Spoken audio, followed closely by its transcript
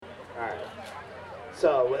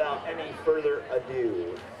So, without any further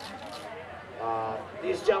ado,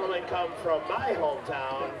 these gentlemen come from my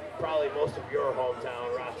hometown, probably most of your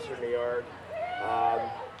hometown, Rochester, New York.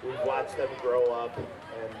 We've watched them grow up,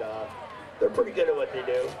 and they're pretty good at what they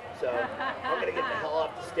do. So I'm going to get the hell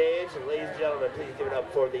off the stage, and ladies and gentlemen, please give it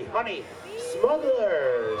up for the Honey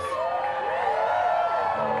Smugglers.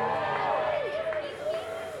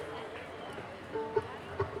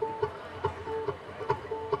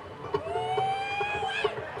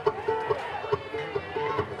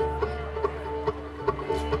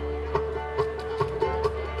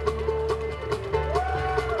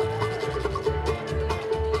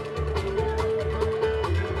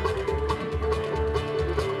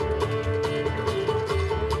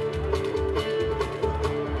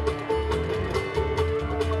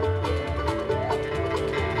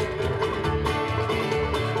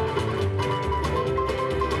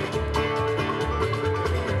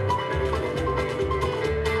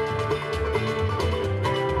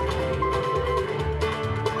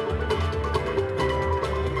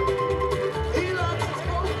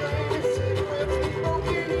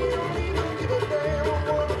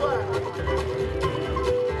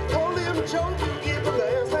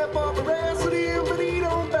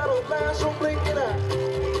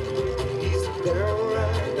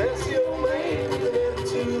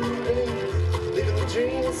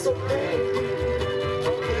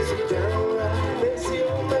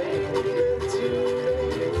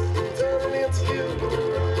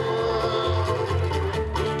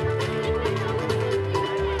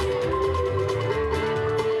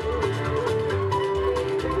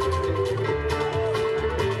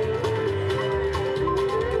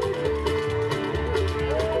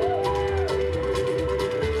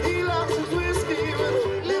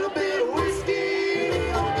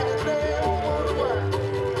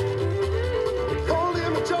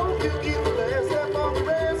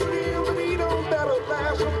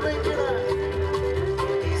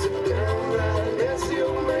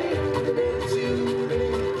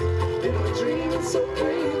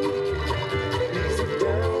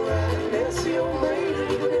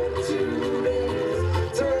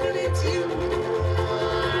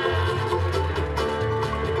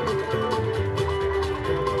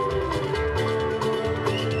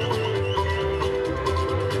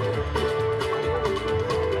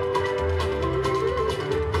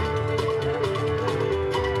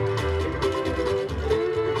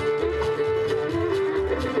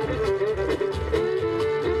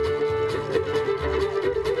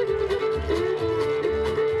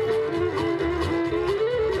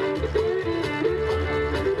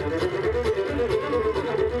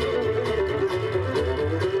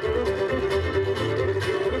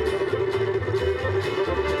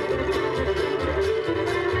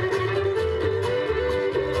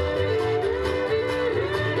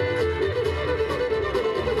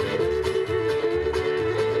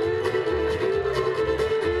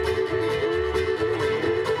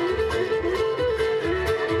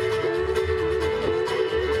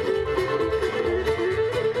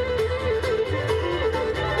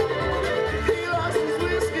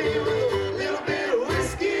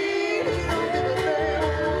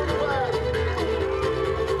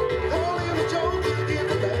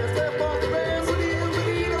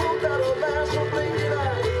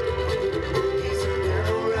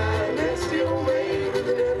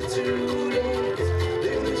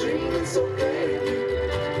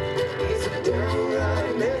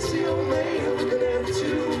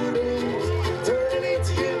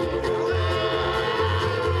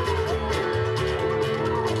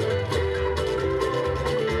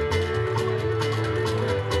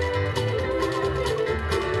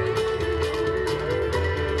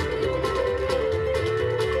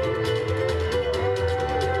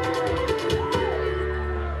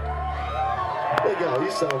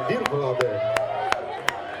 You sound beautiful out there.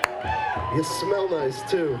 You smell nice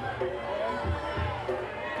too.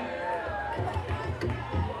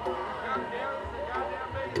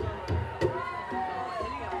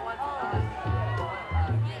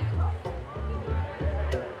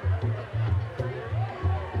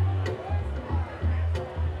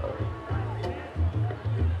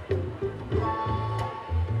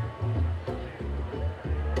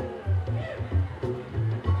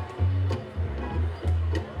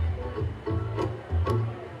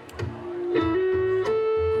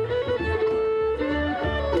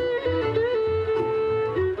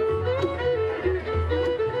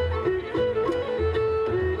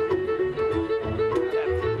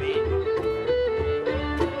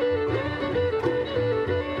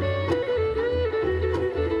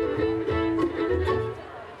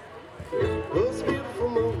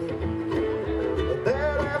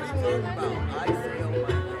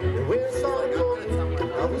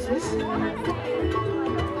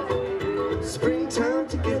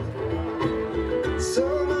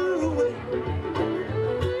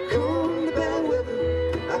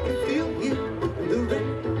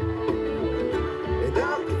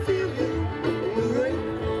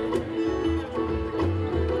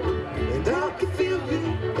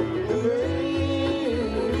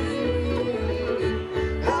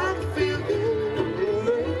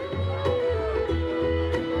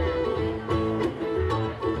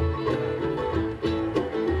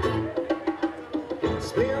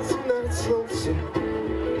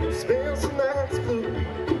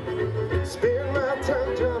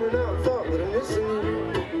 Nighttime drowning out thought that I'm missing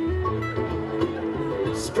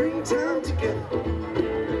you. Springtime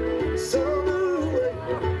together, summer away.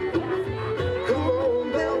 Come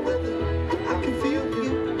on, Bellwether, I can feel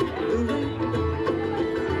you in the rain.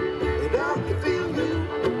 And I can feel you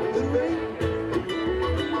in the rain.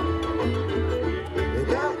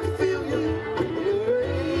 And I can feel you in the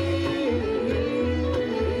rain.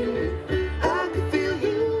 I can feel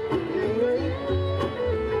you in the rain.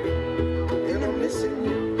 And I'm missing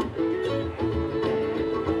you.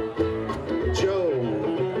 Joe.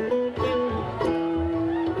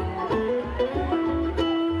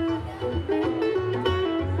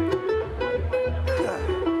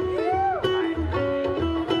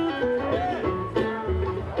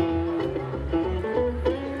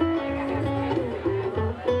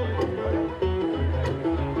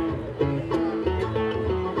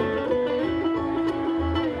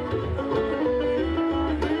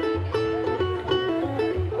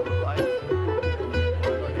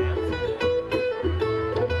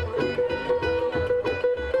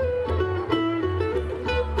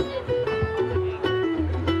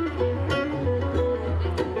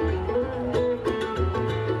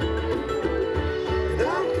 And I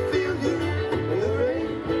can feel you in the rain.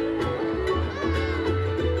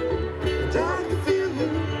 And I can feel you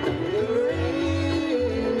in the rain.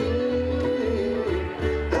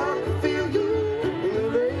 I can feel you in the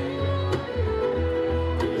rain.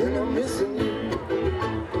 And I'm missing you.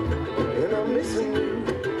 And I'm missing you.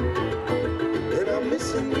 And I'm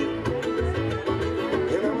missing you.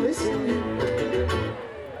 And I'm missing you.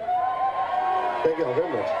 Thank y'all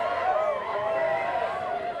very much.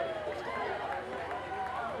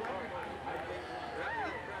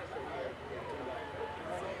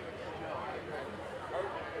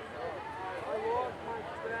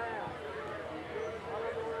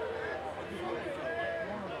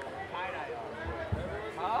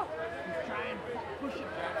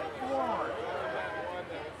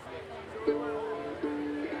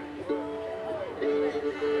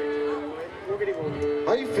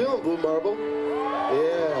 How you feeling, Blue Marble?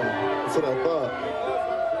 Yeah, that's what I thought.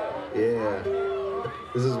 Yeah.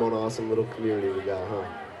 This is one awesome little community we got, huh?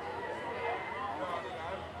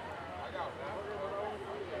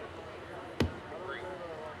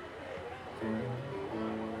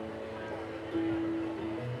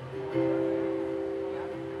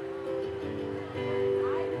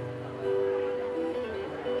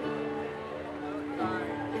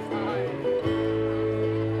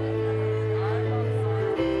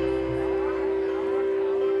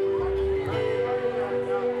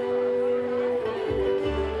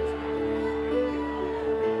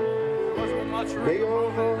 May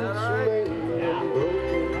your hearts remain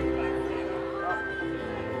unbroken.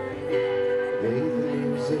 May the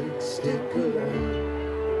music stick around.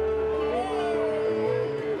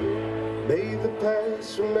 May the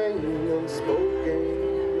past remain unspoken.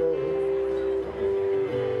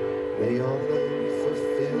 May our love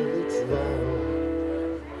fulfill its vow.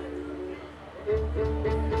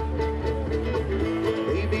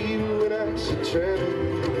 Maybe you and I should travel,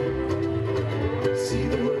 see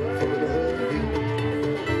the world from another view.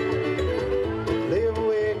 Lay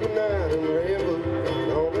awake at night and ramble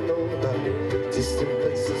on and on about distant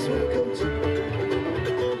places we'll come to.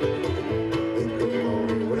 In the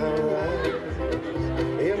morning when I rise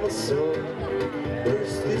and the sun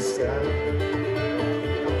bursts the sky,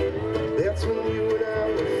 that's when you and I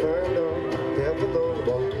will find our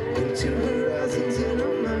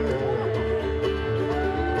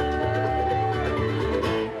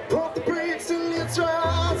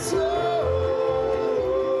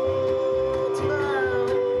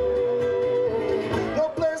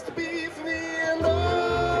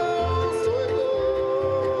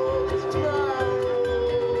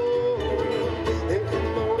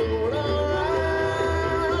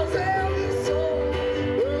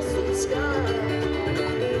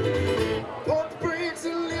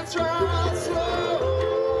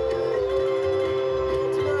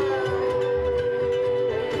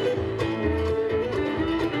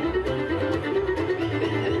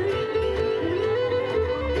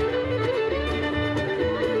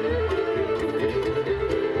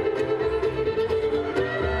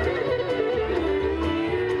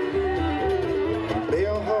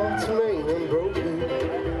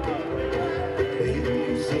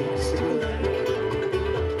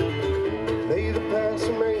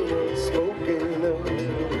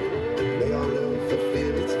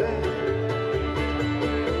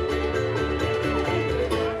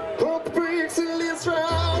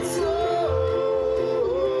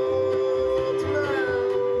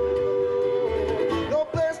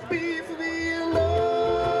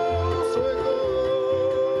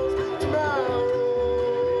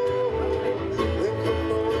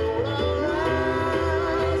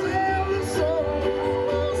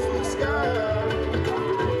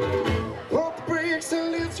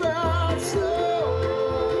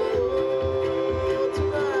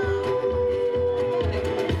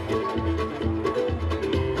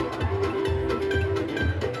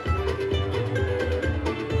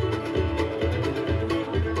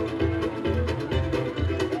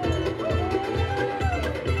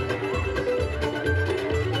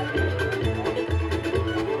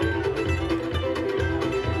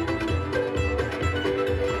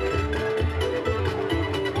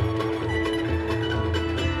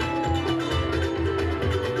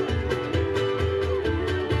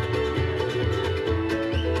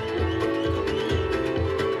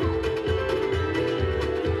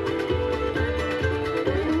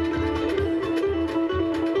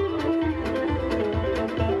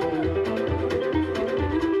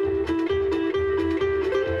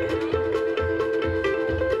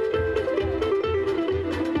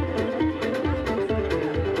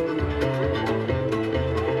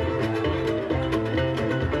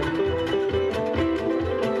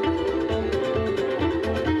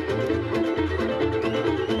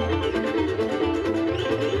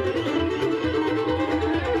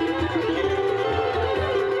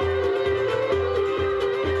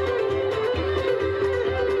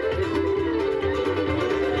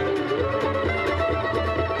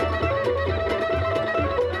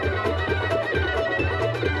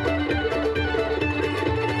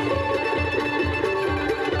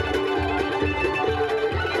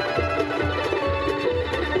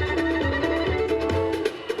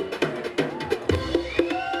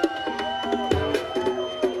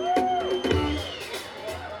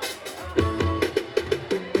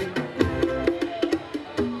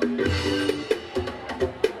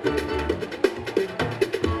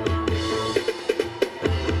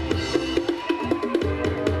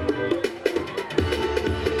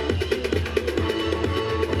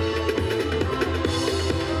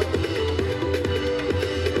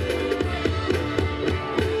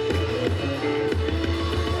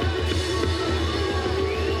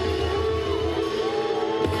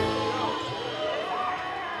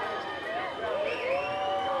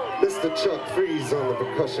Chuck Freeze on the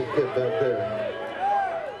percussion kit back there.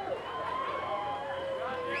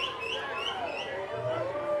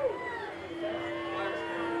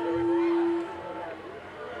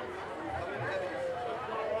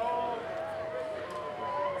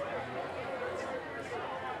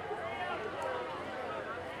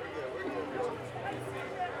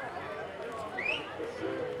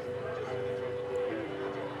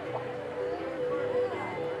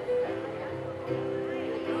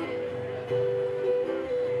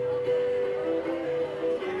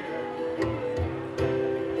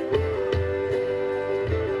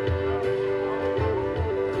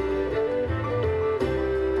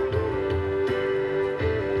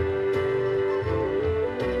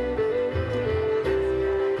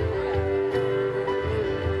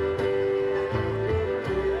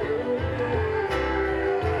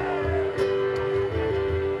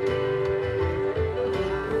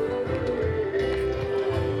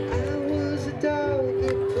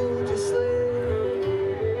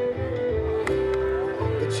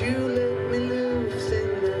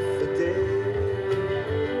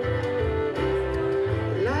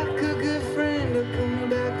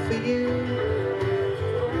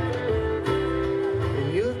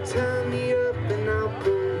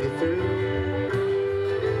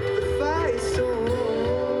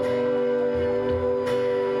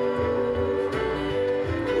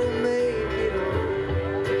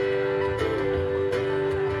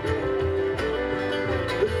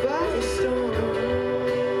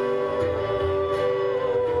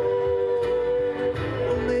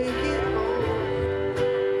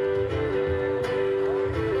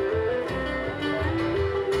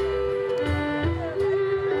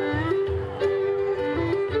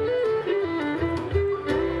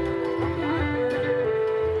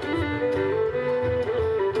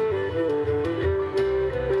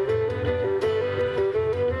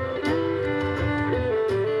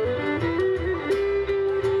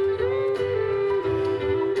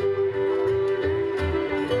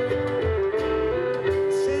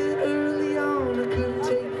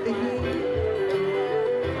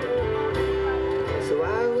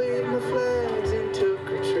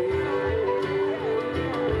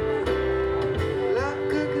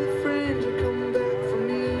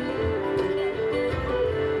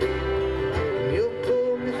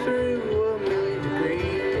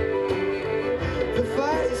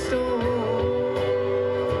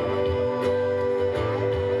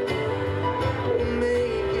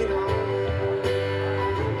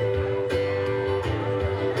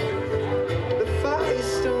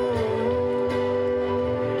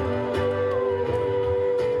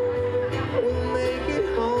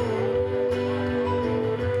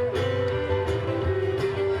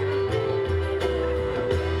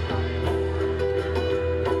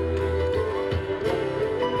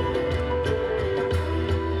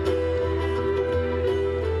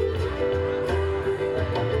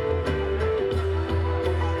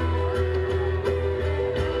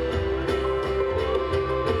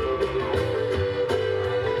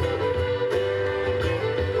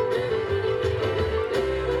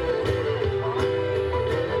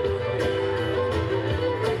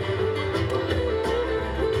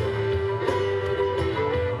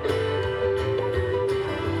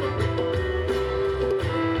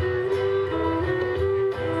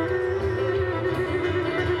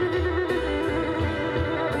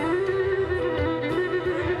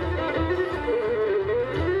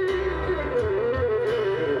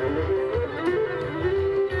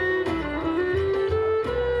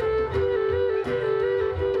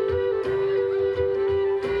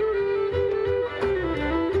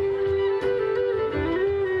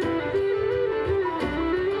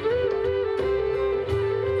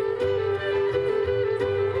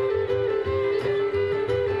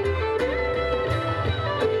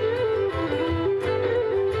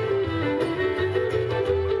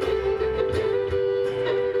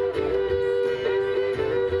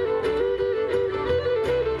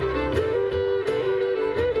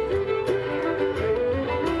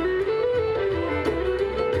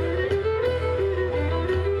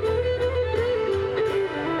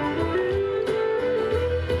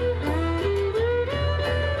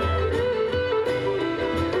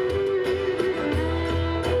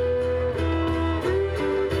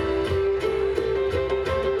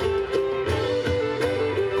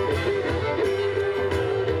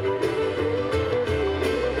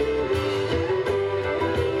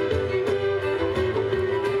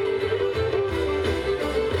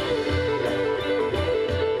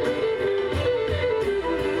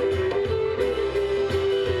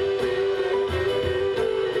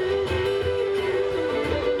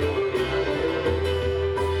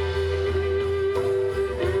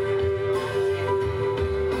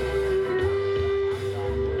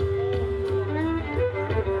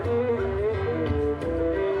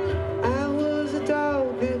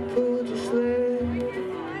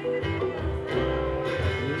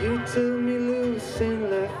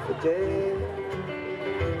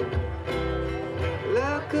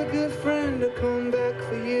 ask a good friend to come back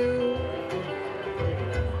for you.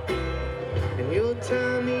 And you'll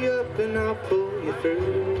tie me up and I'll pull you through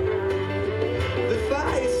the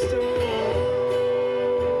firestorm.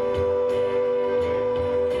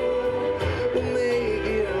 We'll make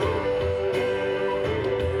it home.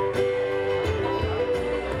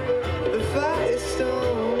 The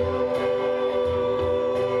firestorm.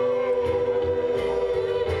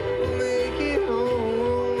 We'll make it home.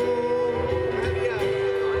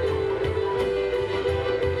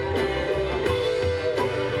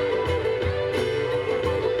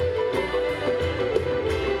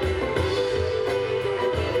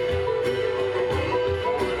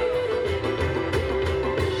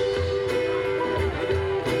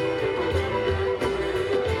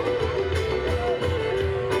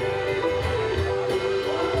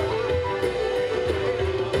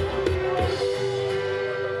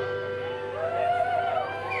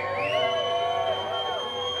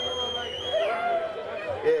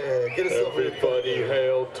 Yeah, get us up to the Everybody pumpkin.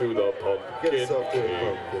 hail to the pumpkin Get us up to the king.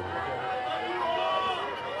 pumpkin.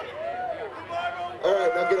 All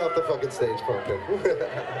right, now get off the fucking stage, pumpkin.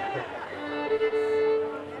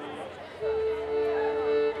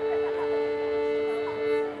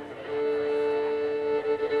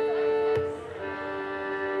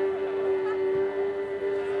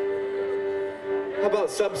 How about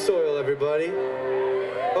Subsoil, everybody?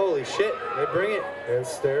 Holy shit, they bring it. And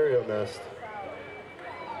Stereo Nest.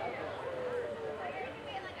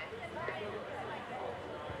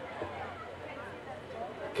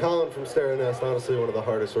 Colin from Stereo Nest, honestly one of the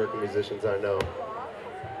hardest working musicians I know.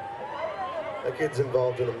 That kid's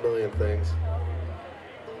involved in a million things.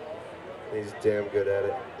 And he's damn good at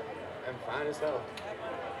it. I'm fine as hell.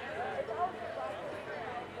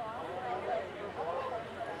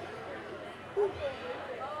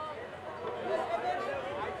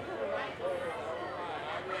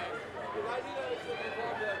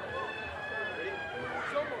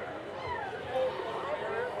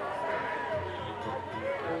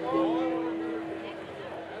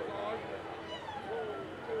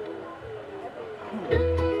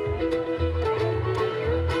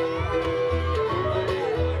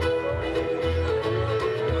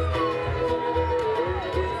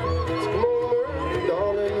 So come on,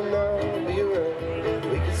 darling, and I'll be around.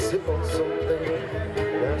 We can sip on something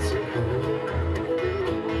nice and cool.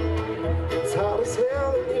 It's hot as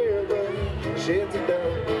hell in here, but shades are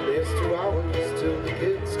down. There's 2 hours till the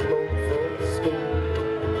kids come home from school.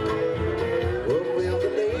 What will the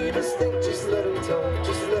neighbors think? Just let them talk,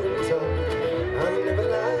 just let them talk. I never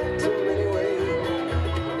lied to them anyway.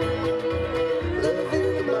 Love in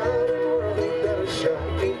the modern world, ain't that a shock,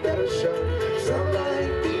 ain't that a shock? Sound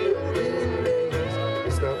like the olden days,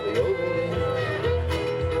 it's not the olden days.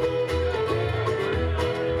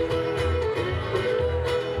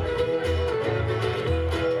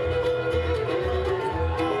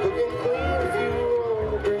 Cooking clean if you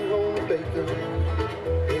wanna bring home the bacon.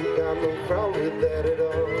 Ain't got no problem with that at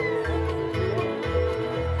all.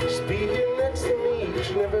 Just be here next to me each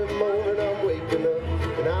and every morning I'm waking up,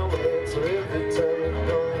 and I will answer every time you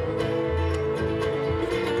call.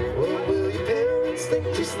 What will your parents think?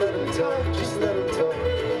 Just let them talk, just let them talk.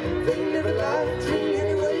 They never lied to me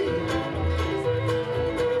anyway.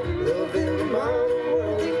 Love in the modern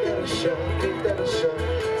world, ain't that a shock, ain't that a shock?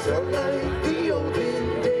 Sound like the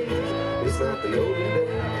olden days, it's not the olden days.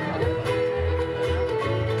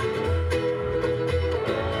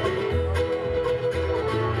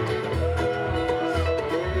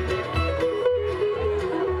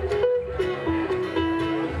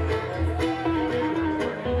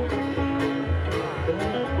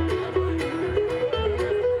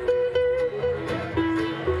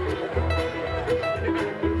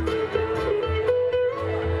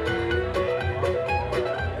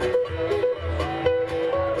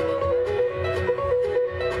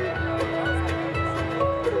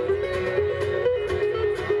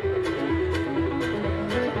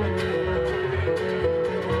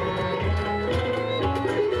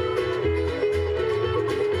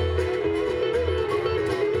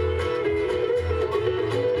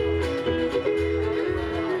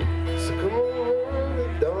 So come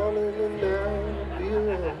on, darling, and I'll be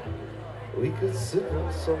around. We could sip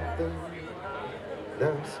on something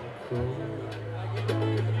nice and cool.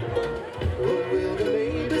 What will the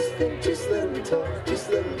neighbors think? Just let them talk, just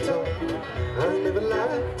let them talk. I never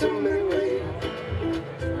lied to them anyway.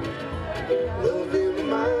 Love in the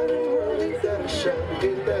modern world, ain't that a shock,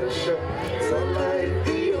 ain't that a shock? It's not like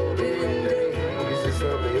the olden days, it's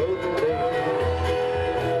not the olden days.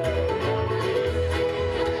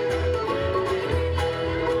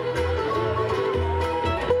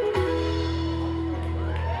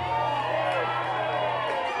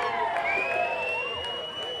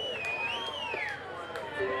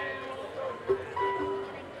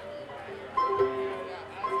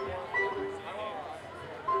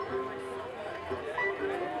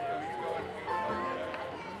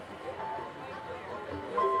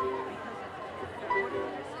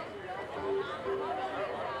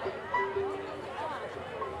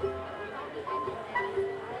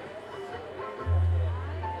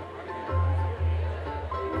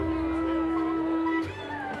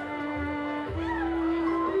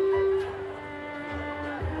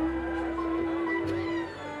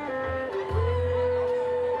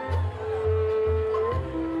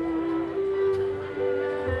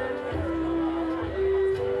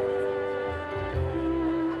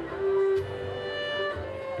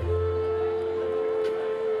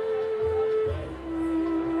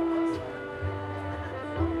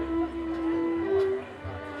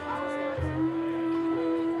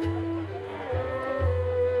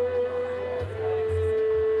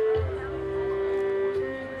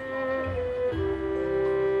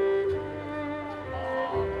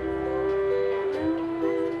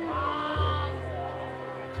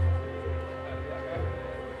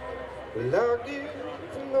 Well, I'll give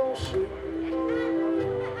an ocean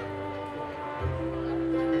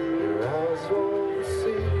your eyes won't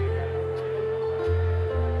see.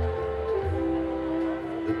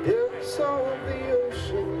 The depths of the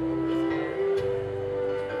ocean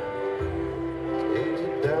into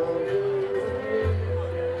down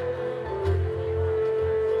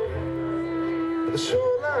the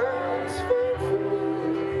shoreline's fine for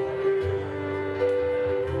me.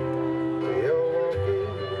 You're walking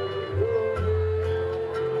alone.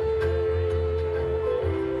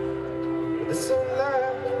 The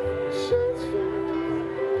sunlight shines for me.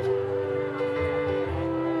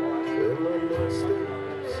 Where my nest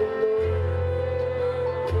is alone.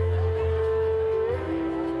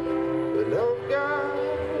 But I've got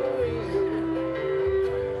a reason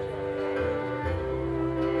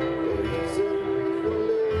to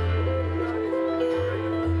live.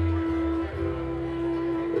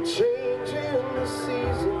 A change in the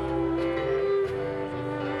season.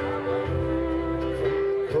 From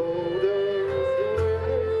the cold of the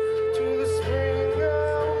winter to the spring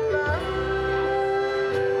of life.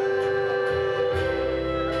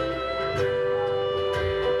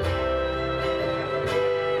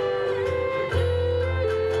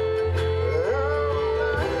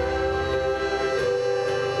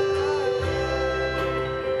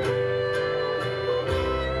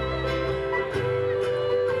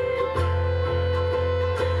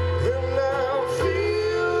 And I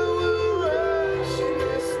feel we're rushing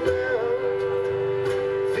this now.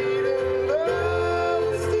 Feeling love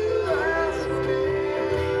still hasn't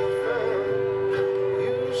been found.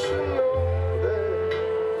 You should know that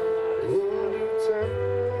in due time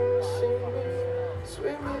you'll see me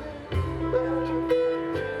swimming back.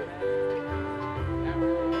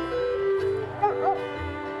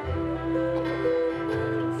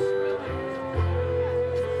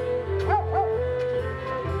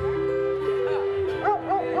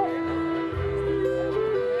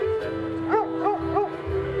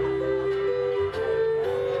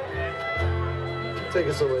 Take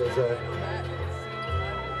us away, Zach.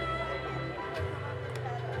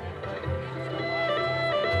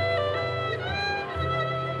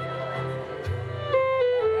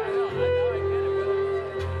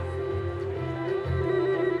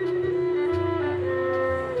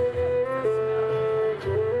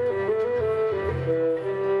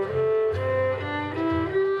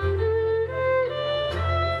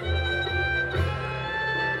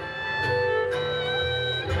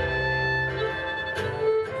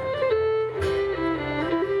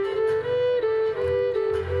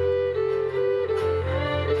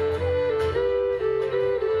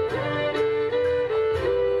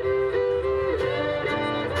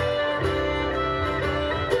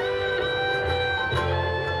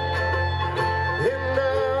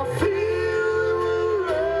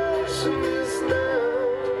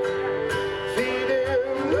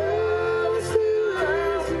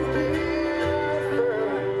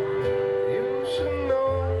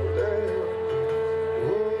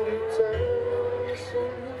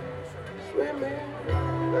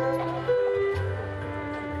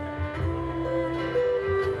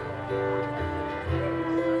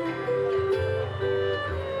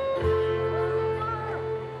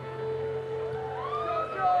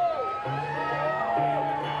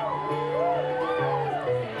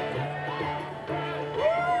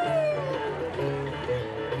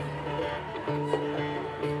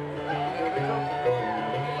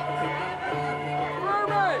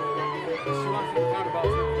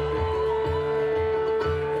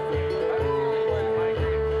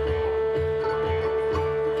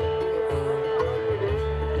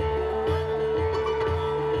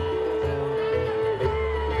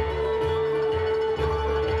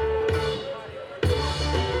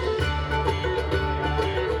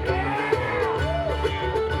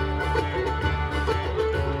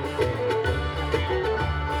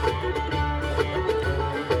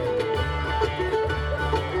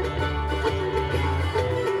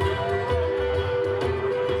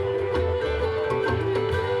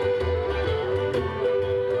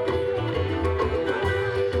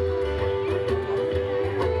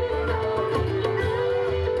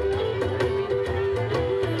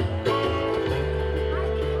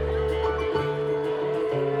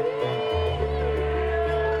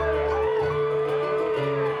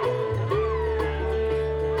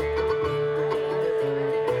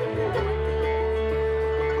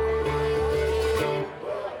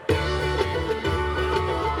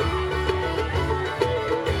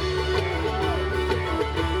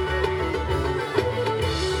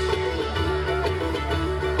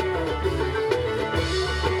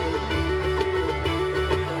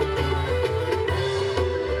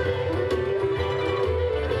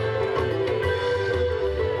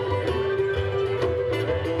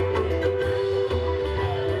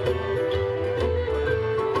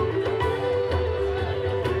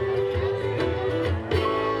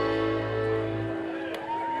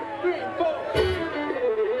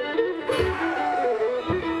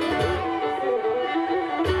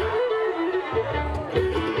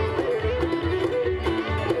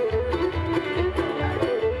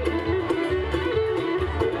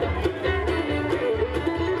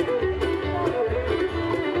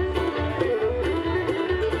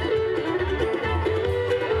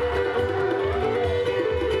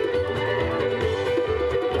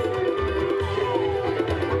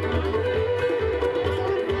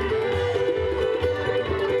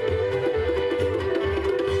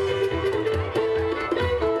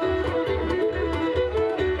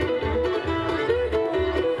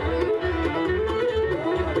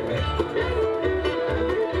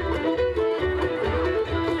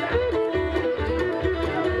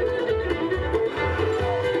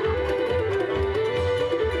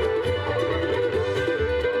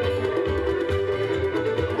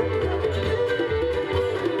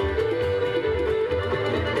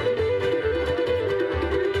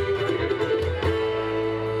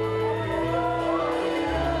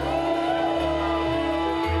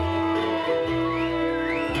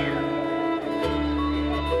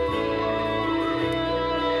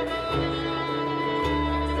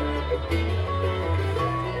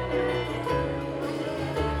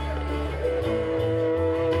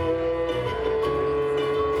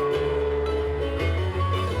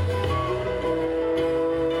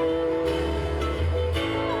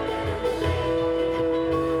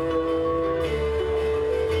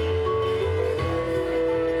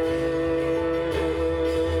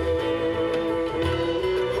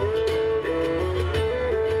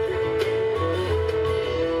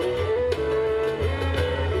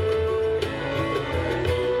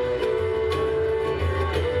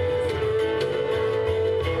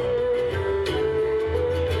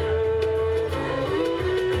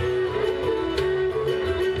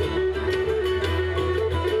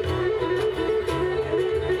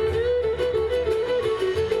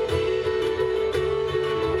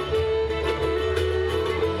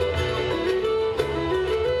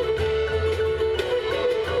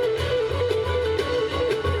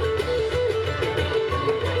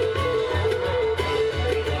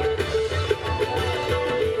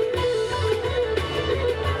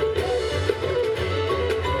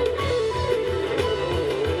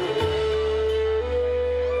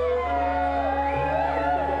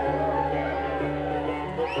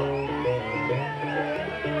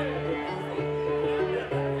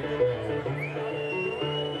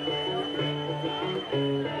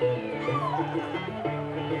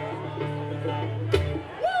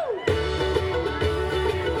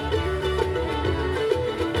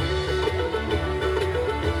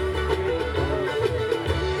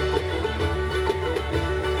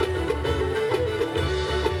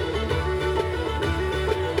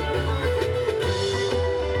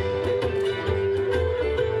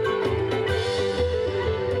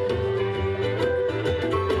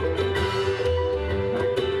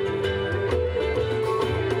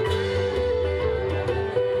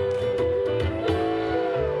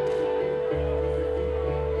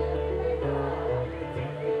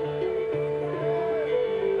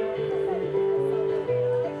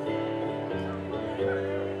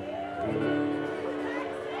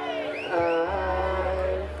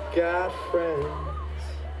 I've got friends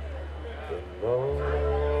in all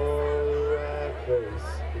the right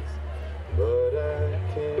places, but I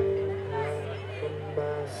can't help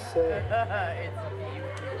myself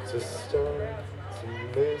to start to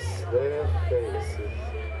miss their faces.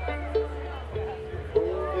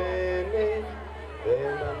 Moving in,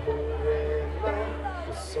 then I'm moving out.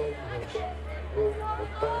 There's so much moving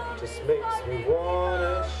about, just makes me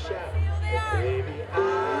wanna shout. But baby,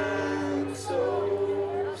 I'm so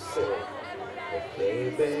sick of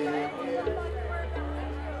leaving you.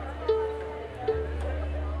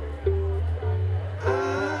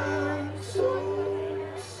 I'm so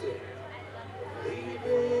sick of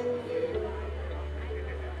leaving you.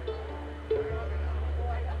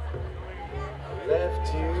 I left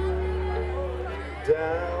you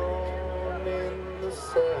down in the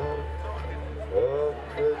south of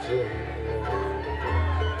Virginia.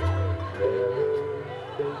 Never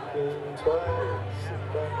thinking twice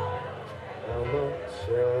about how much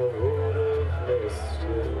I would have missed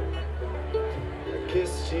you. I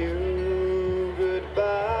kissed you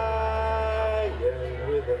goodbye, and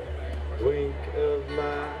with a wink of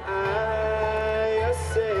my eye, I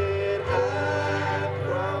said, I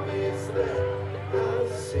promise that I'll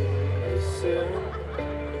see you soon.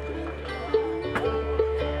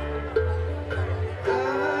 I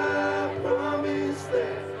promise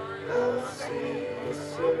that I'll see you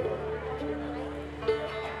soon.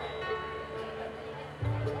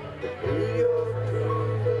 New York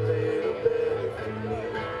proved a little better for me.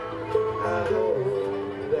 I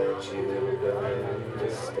hope that you'll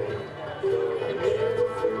understand. I'll never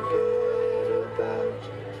forget about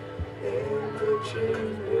you in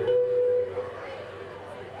Virginia.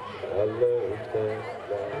 I loved that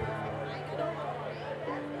life.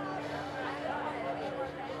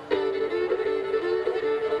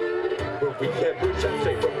 We can't reach out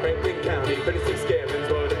straight from Franklin County, 36 gallons,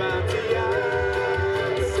 what about the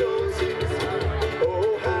eyes? So serious,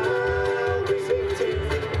 oh how we sing teeth.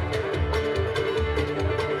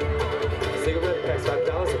 Cigarette packs,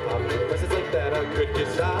 $5 a pop, prices like that I could get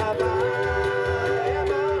stop by. Am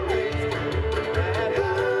I raised at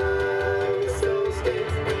house those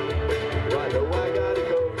days? Well, I know I gotta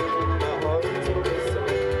go, my heart told me so.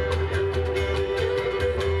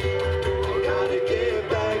 I gotta get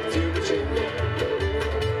back to Virginia.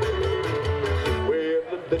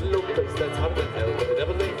 Little old place that's hot as hell, but the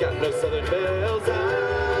devil ain't got no southern bells.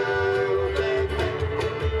 I'll make that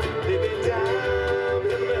living down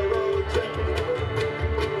the railroad track.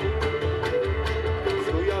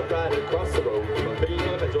 Schoolyard ride across the road, from the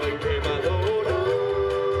middle of a joint came my load.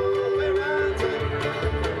 Oh, where I turn,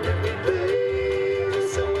 everything is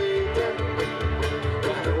so ain't that.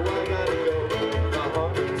 Well, I know I gotta go, my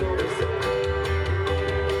heart told me so.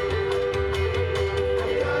 I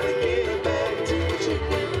gotta get back to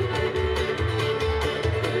Virginia.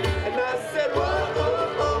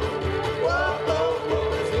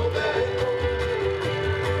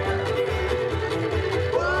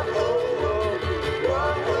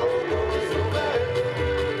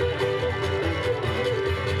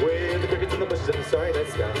 I'm sorry,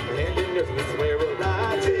 that's down. My hand in yours, and this is where we'll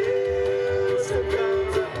lie till sun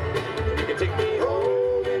comes up. And you can take me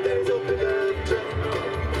home, and there's open country.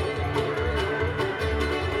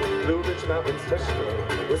 Blue Ridge Mountains touch the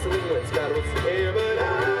road, whistling winds, God what's the air, but I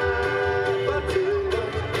fought too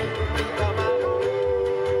much about my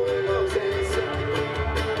home and loves and sun.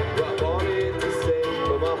 Well, I wanted to say,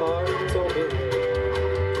 but my heart told me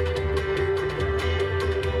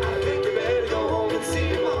I think you better go home and see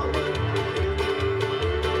your mama.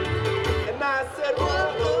 I said, whoa,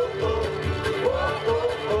 whoa, whoa, whoa, whoa,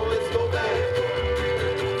 whoa, let's go back.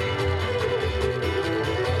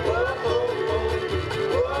 Whoa, whoa, whoa,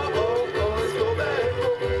 whoa, whoa, whoa, let's go back.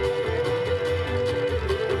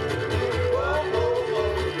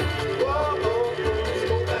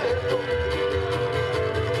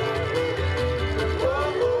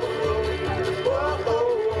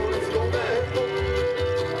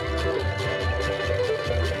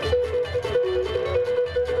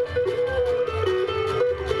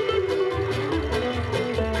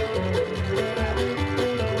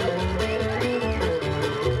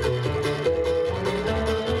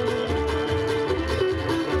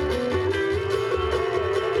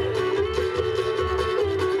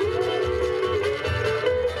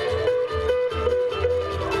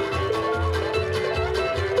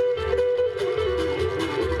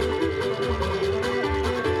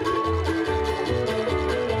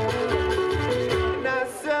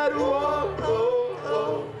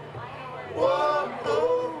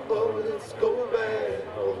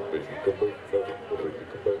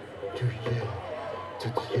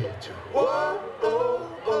 Whoa, oh,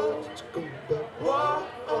 oh, let's go back. Whoa,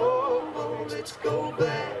 oh, oh, let's go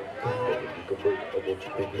back. Whoa,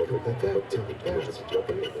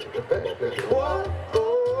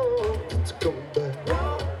 oh, let's go back.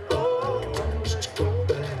 Whoa, oh, let's go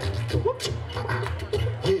back.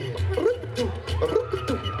 Yeah.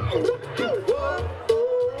 Whoa,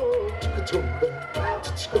 oh, let's go back.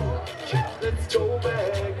 Let's go back. Let's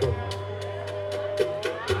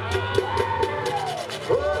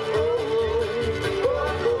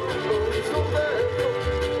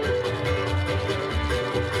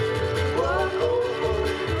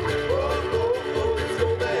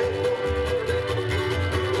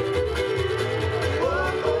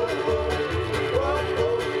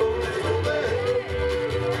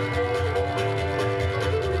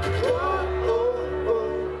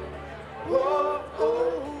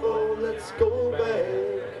go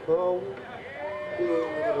back home.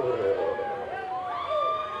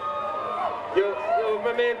 Yo,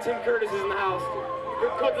 my man Tim Curtis is in the house.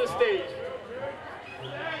 Come to the stage.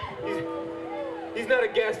 He's not a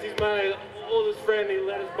guest, he's my oldest friend. He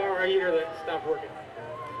let us borrow a heater that stopped working.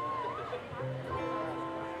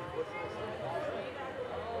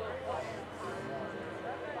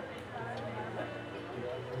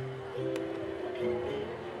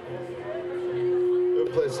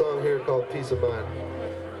 We'll play a song here called Peace of Mind.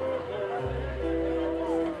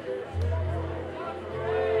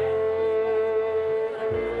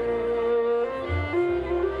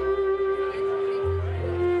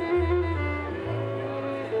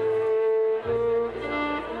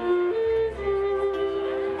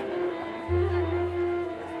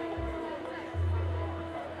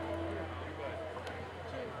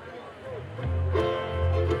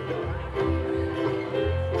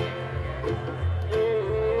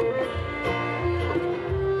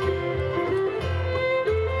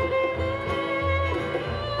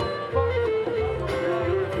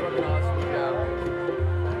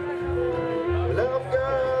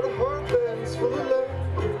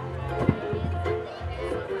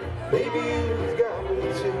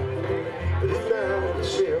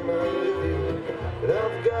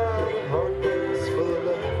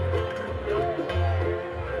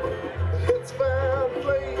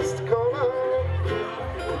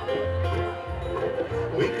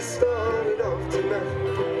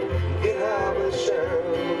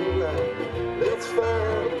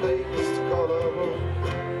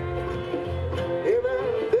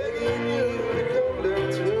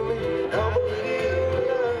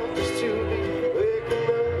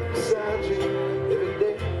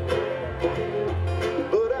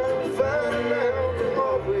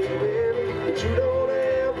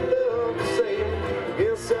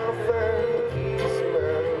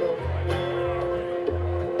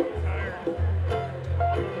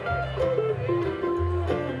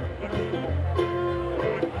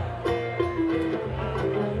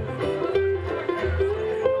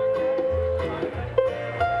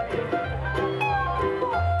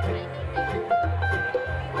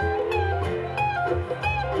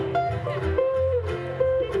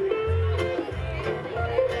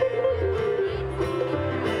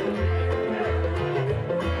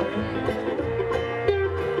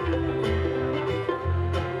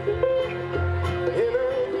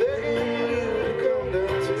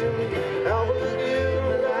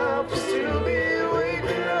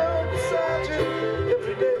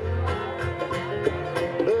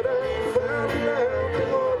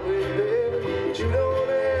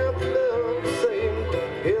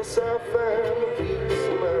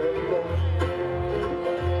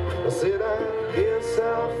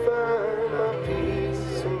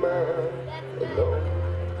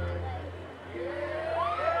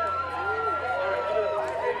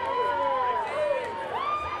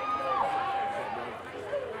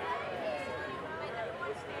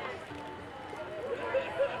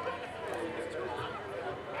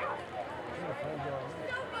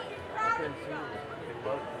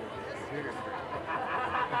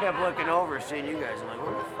 I kept looking over, seeing you guys. I'm like,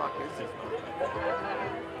 what the fuck is this?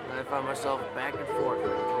 And I found myself back and forth like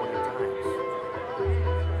 20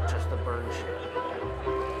 times. Just to burn shit.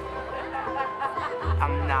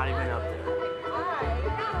 I'm not even up there.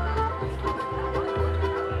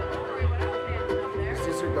 Is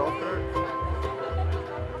this your golf cart?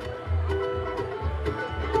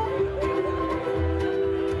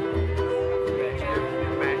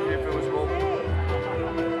 Imagine if it was mobile.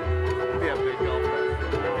 It'd be a big golf cart.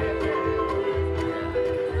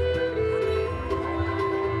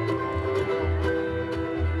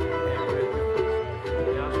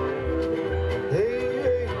 Hey,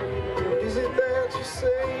 hey, is it that you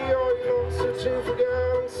say you're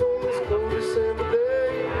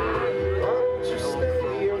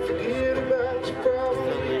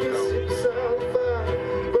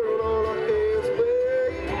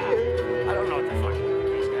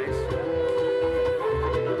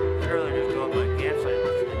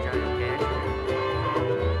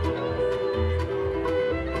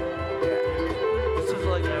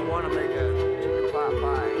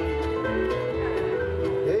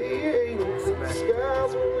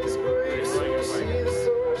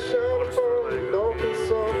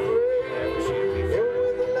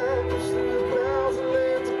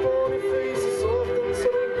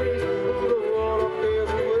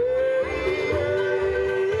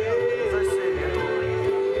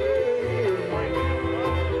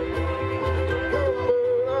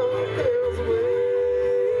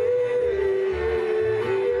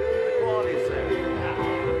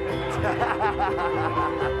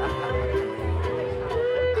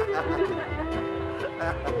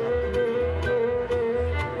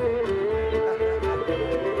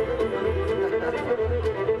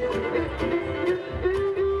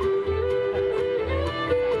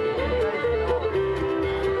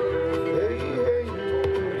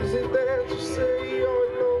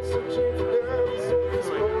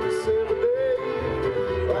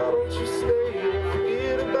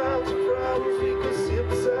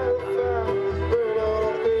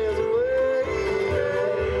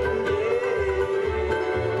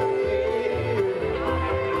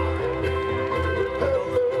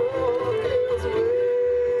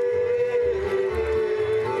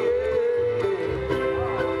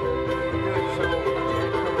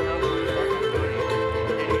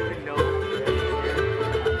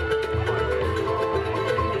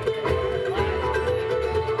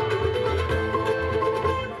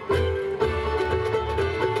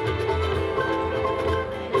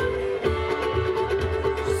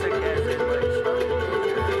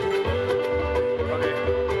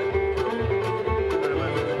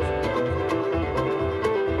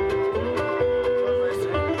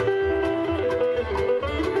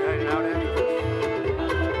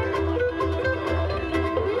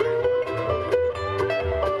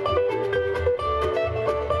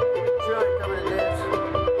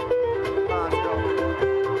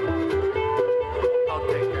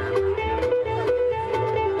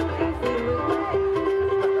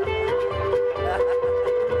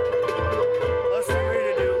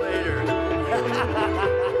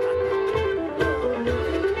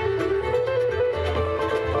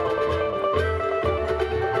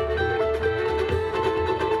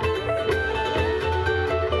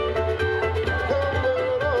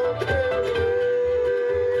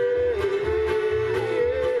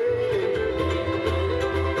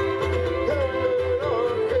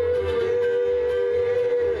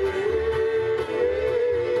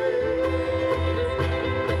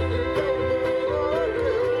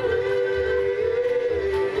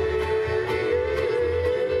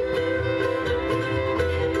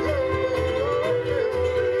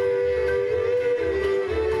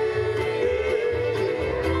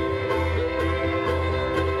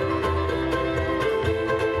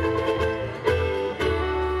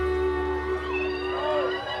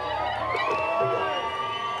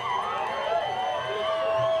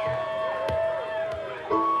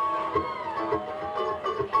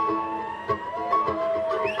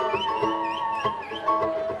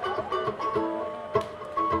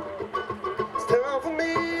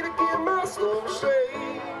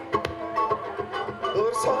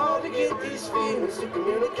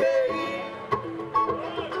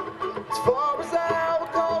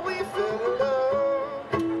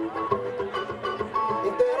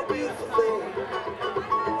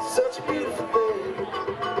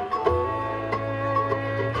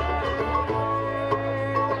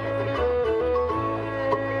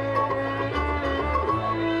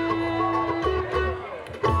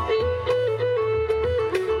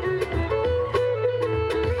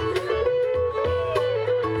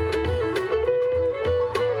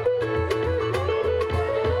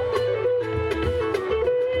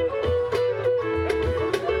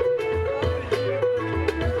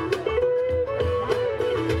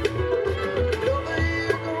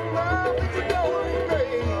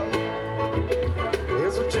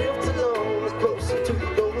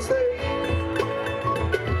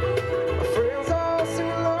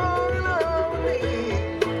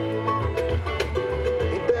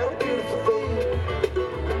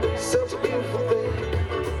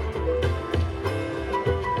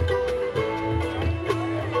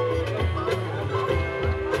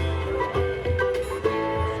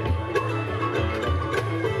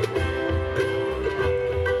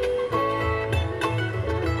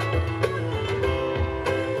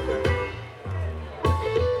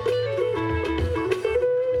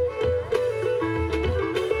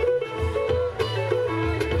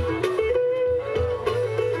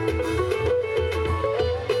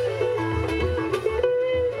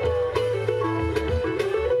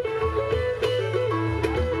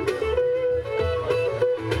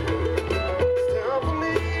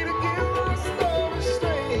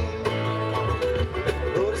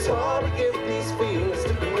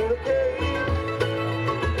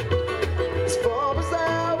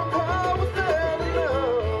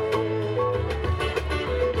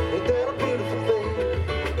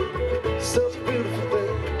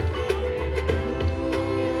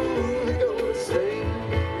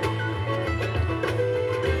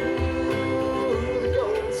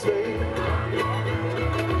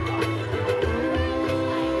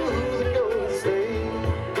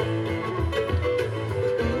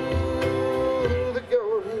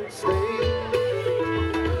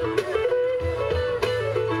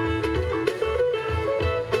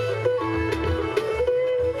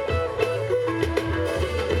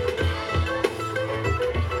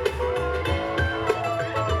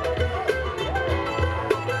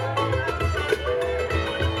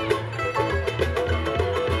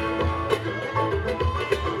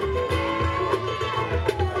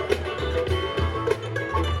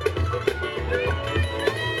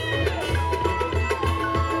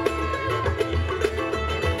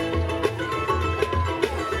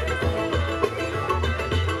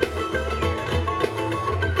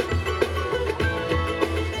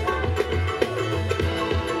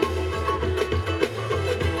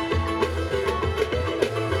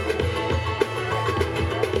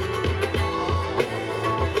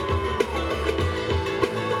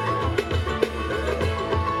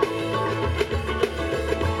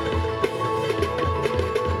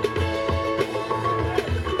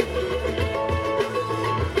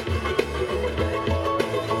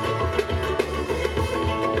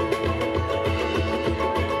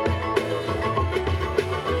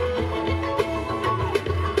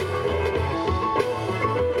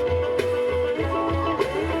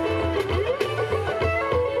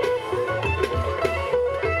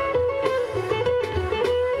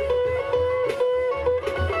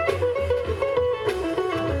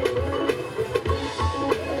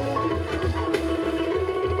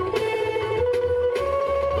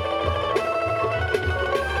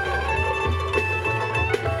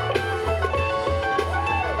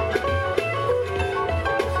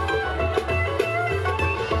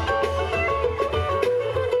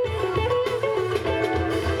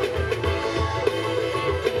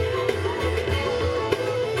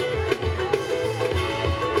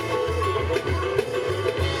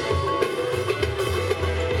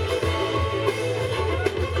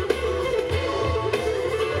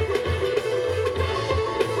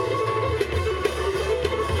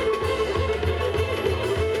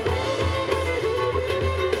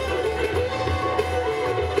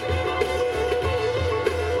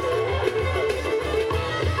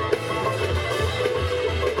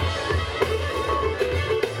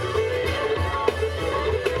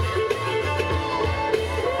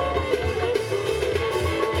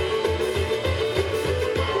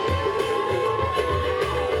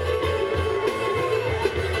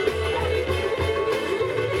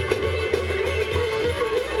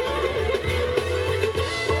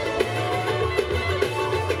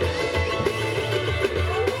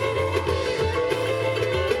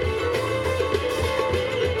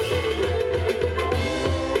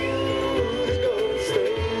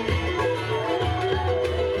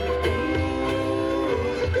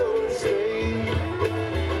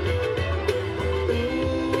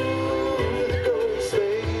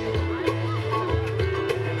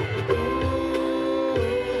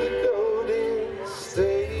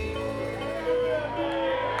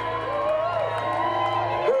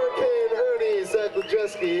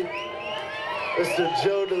Whiskey, Mr.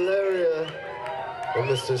 Joe Delaria, and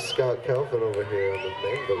Mr. Scott Calvin over here on the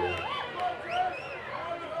mandolin.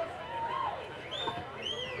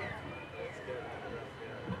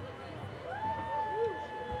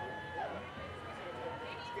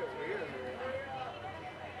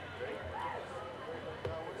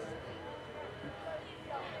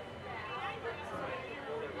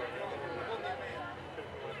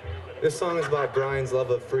 This song is about Brian's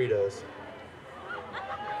love of Fritos.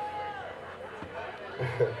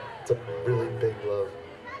 It's a really big love.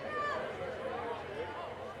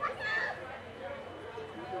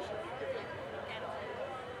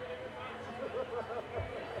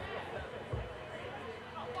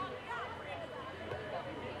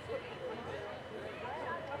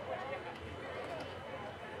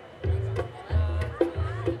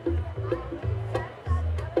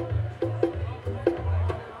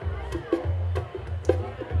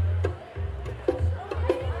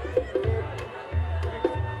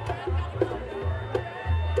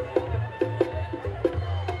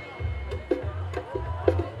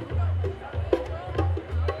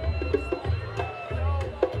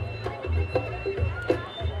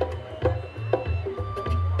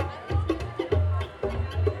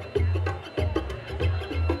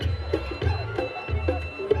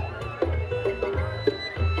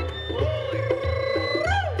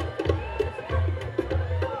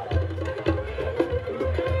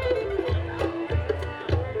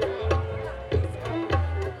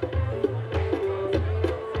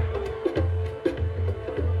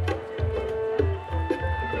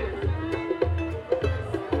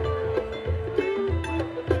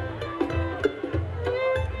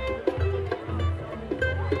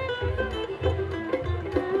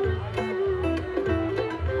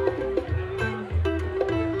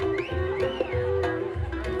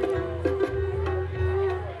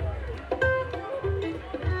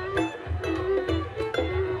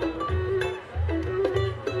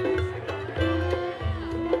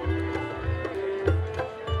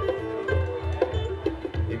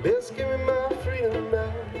 Best give me my freedom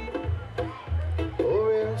now,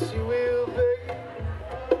 or else you will pay.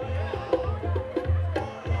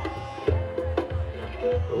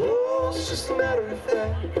 Oh, it's just a matter of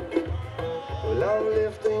fact. Well, I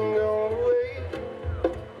left and gone away,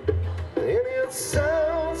 and it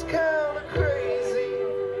sounds kinda crazy,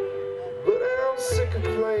 but I'm sick of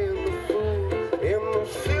playing the fool, and the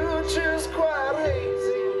future's quite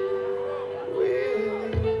hazy. Well,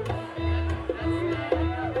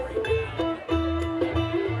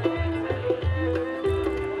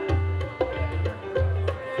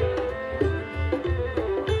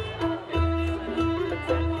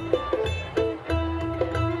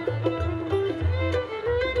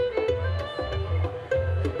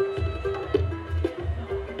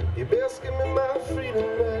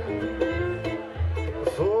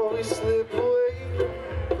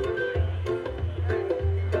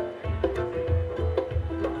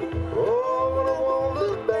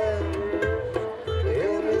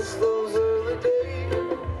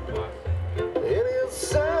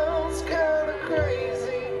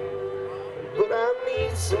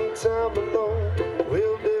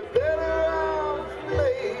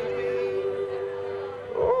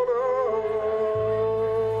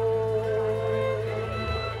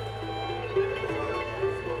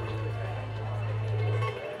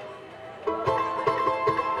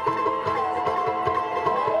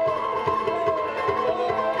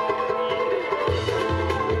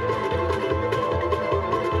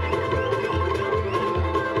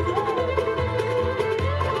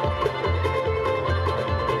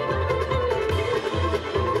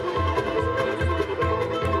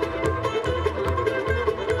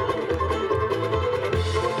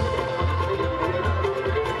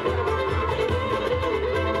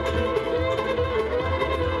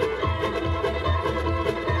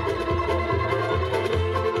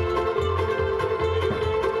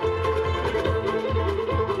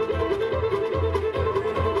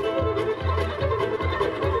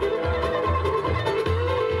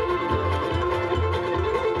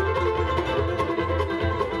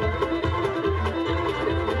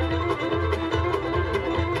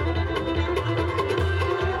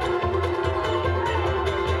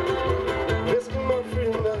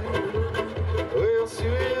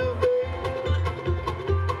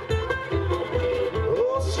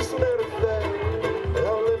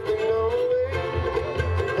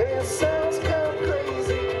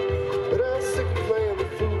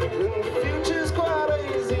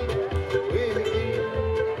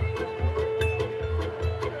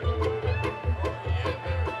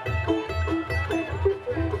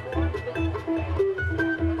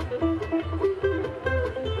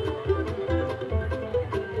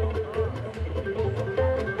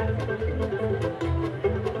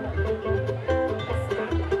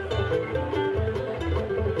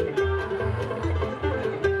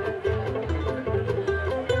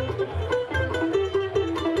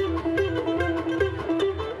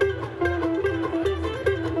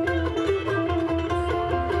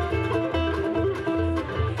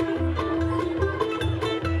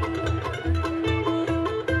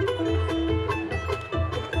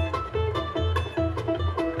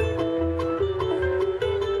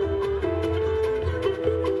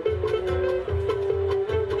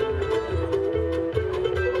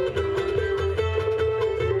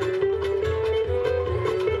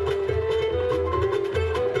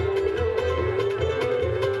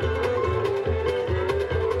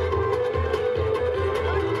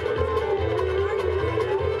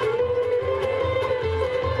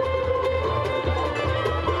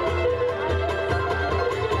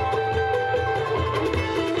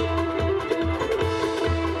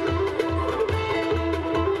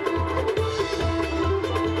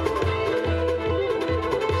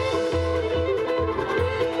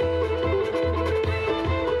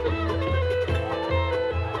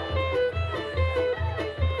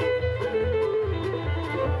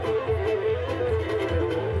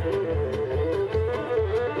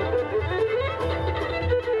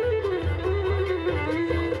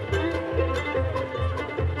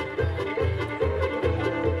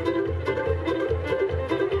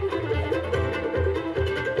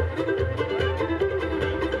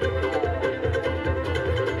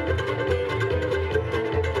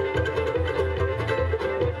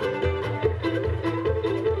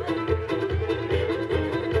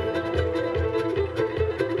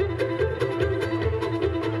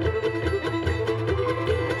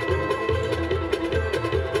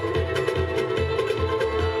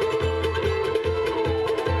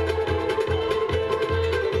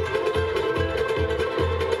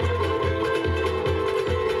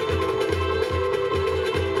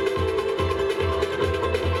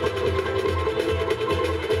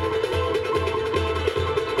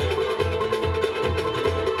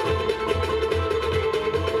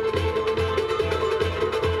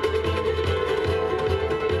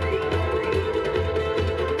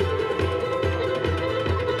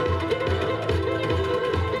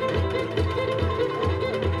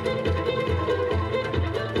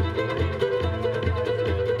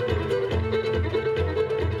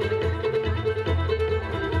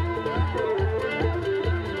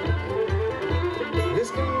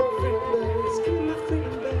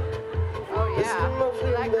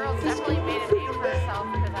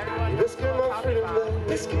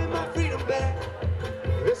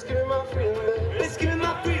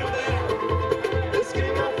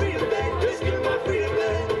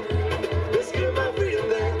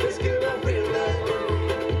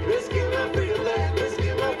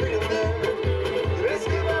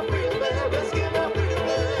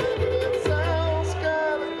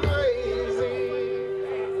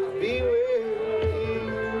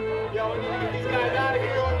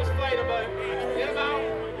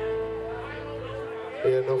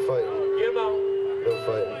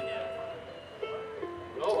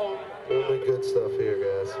 home. Only good stuff here,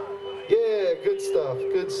 guys. Yeah, good stuff,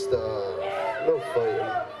 good stuff. No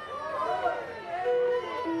fighting.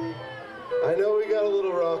 I know we got a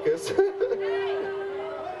little raucous.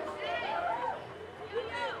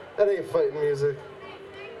 That ain't fighting music.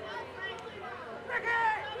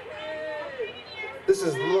 This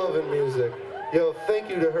is loving music. Yo, thank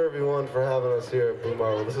you to Herbie One for having us here at Blue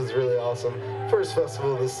Marble. This is really awesome. First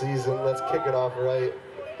festival of the season. Let's kick it off right.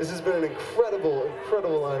 This has been an incredible,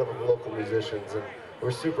 incredible lineup of local musicians, and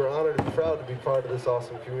we're super honored and proud to be part of this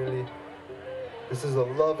awesome community. This is a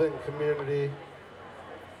loving community.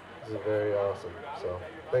 This is very awesome. So,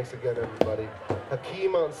 thanks again, everybody.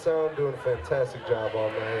 Hakeem on sound doing a fantastic job all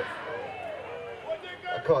night.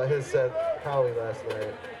 I caught his set, Howie, last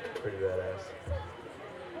night. Pretty badass.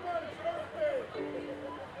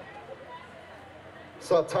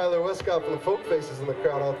 Saw Tyler Westcott from the Folk Faces in the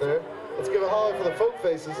crowd out there. Let's give a holler for the Folk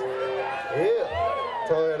Faces. Yeah.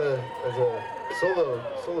 Tyler has a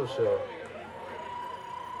solo show.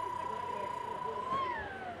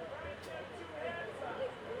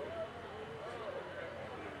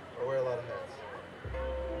 I wear a lot of hats.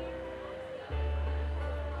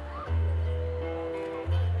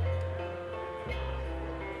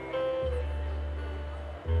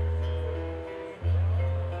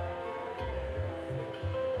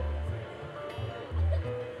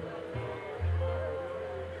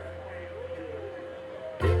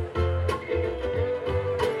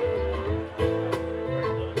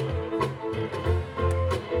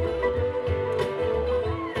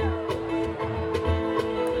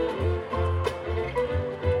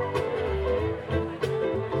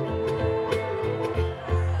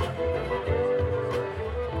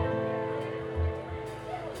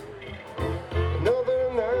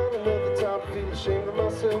 Ashamed of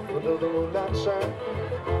myself under the moonlight shine,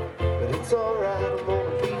 but it's alright, I'm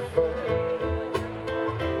gonna be fine.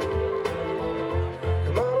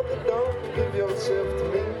 Come out of the dark and give yourself to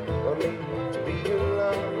me. I need to be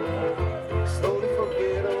alive. Slowly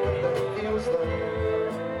forgetting what that feels like,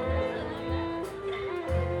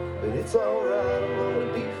 but it's alright, I'm gonna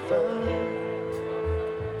be fine.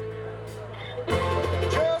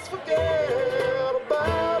 Just forget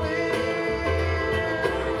about it.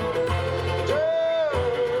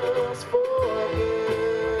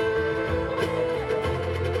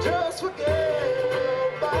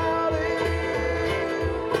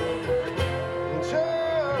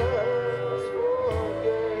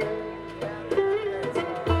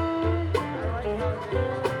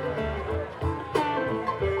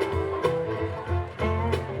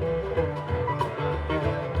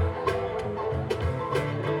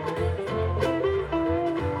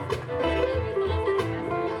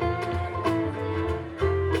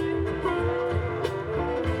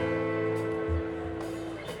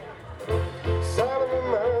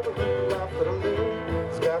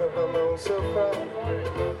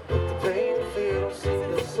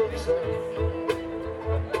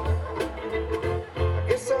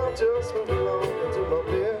 Just move along and do my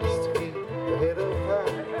best to keep my head up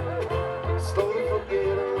high. Slowly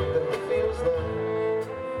forgetting what that feels like.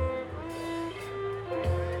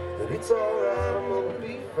 But it's alright, I'm gonna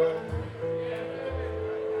be fine.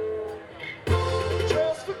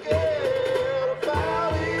 Just forget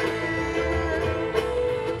about it.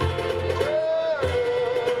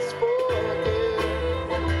 Just forget.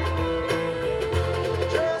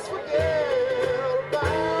 Just forget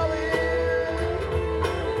about it.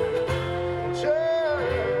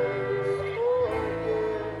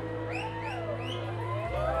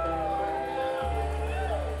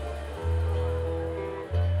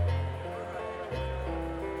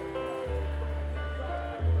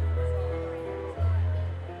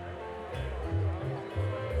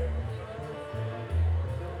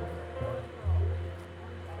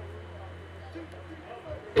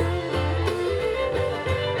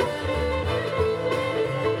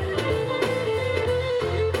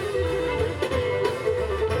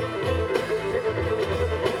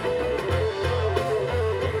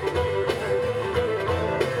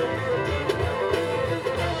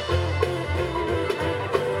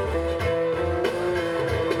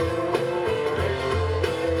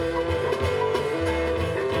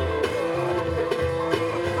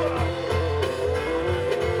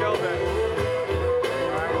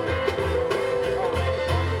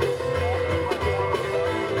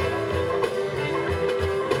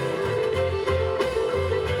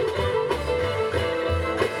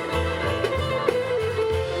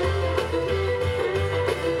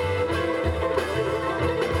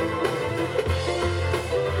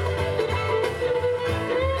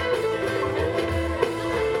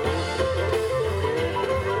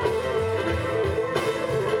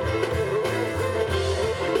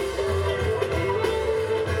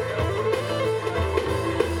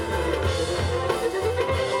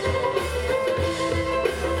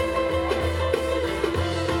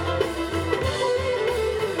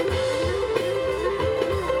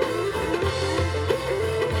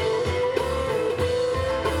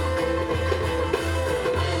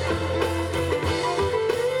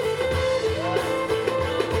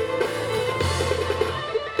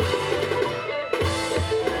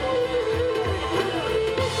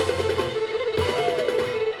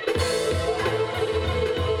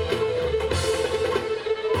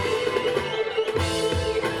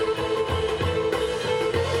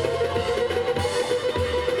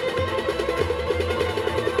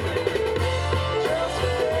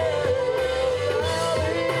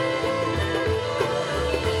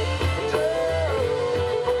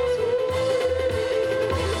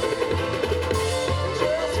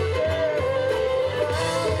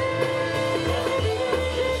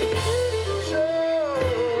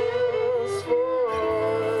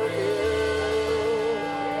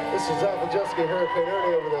 Hurricane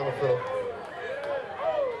Ernie over there on the fiddle.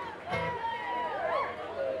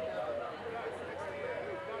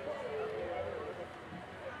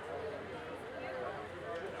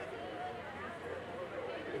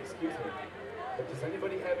 Excuse me, but does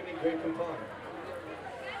anybody have any Grey Poupon?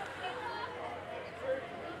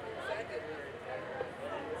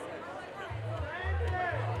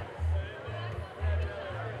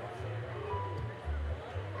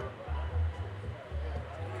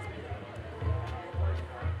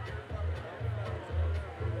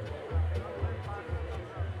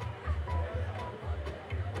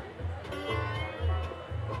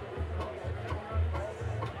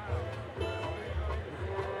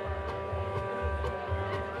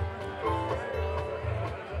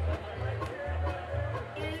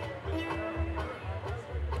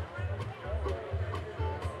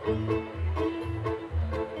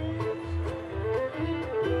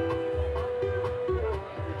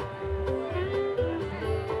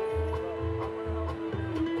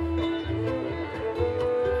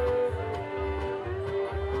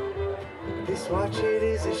 This watch, it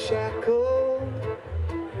is a shackle.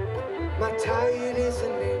 My tie, it is a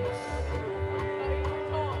noose.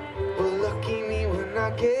 Well, lucky me when I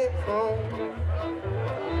get home,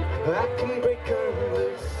 I can break 'em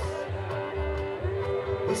loose.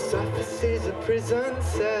 This office is a prison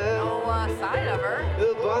cell. No sign of her.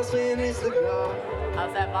 The boss man is the guard.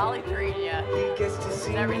 How's that volley treating you? He gets to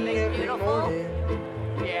see me everything every beautiful? morning.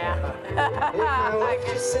 Yeah. And my wife I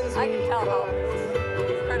just sends can me tell how cards.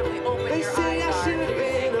 incredibly open They your say eyes I are. should have You're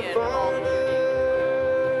been a thinking, farmer,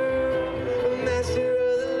 a master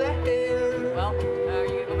of the land. well, are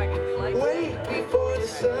you gonna go back and do like Wait before the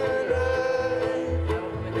sunrise.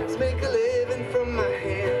 Let's make a living from my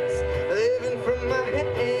hands, a living from my hands.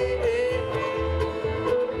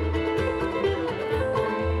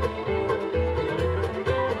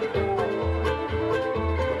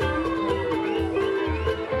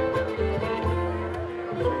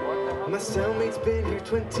 My cellmate's been here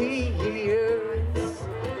 20 years.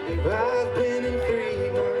 I've been in 3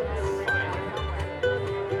 months.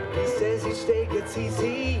 He says each day gets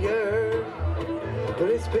easier, but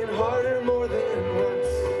it's been harder more than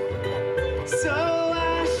once. So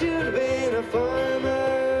I should have been a farmer,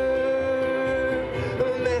 a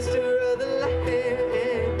master of the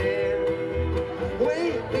land.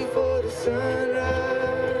 Wait before the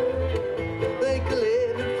sunrise, make a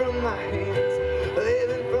living from my hands, a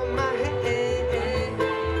living from my hands.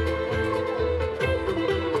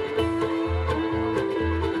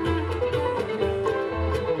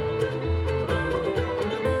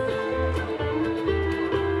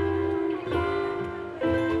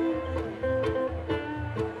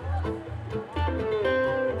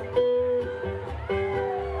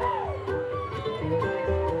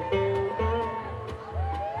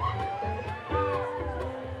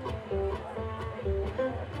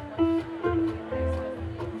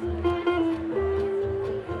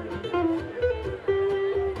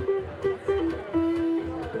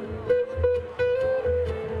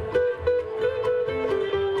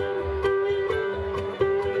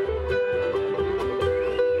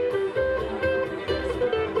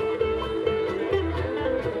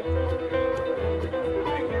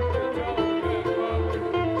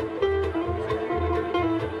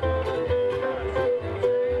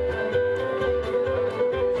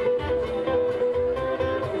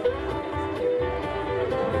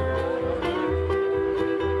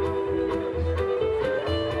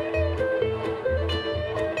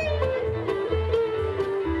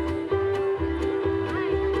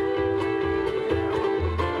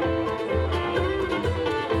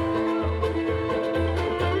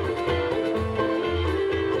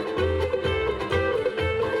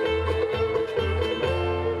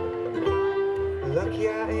 Lucky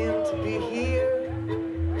I am to be here.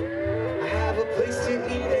 I have a place to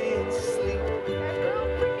eat and to sleep.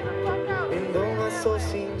 And though my soul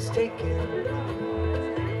seems taken,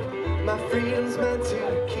 my freedom's meant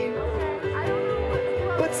to keep.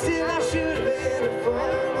 But still I should have been a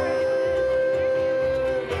farmer,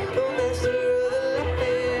 a master of the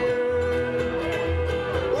land.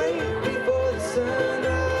 Wait before the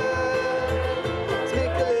sunrise,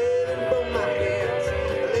 make a living from my hands,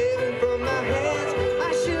 a living from my hands.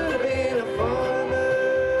 I should have been a farmer,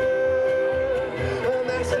 a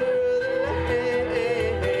master of the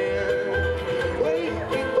land. Wait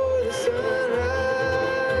before the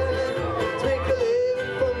sunrise, make a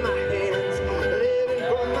living from my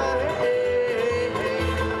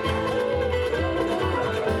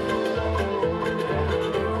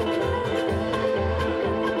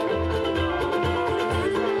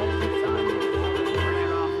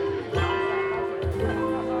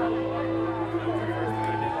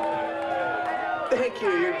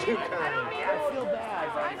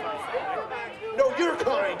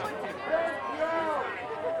kind.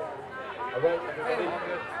 All right, everybody.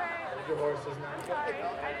 Hold your horses now.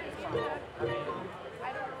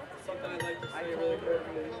 Something I'd like to say really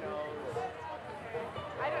quickly.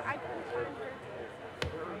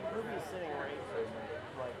 Ruby's sitting right,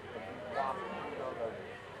 like, walking, you know,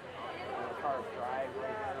 the car's drive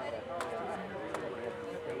right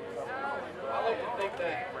I like to think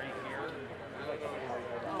that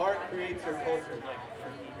art creates your culture.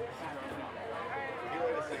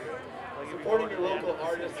 Supporting your local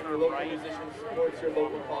artists and your local musicians supports your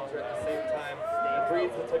local culture at the same time. It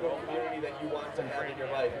breeds the type of community that you want to have in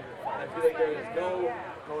your life. And I feel like there is no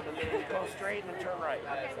Go straight and turn right.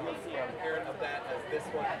 as inherent of that as this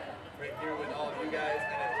one right here with all of you guys.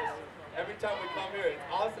 And it's just, every time we come here, it's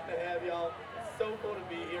awesome to have y'all. It's so cool to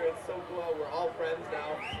be here. It's so cool how we're all friends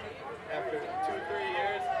now after 2 or 3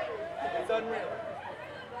 years. It's unreal.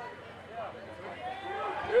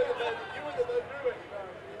 You're the best, you were the best roommate.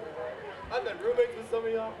 I've been roommates with some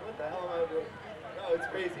of y'all. What the hell am I doing? No, it's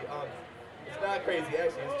crazy. It's not crazy,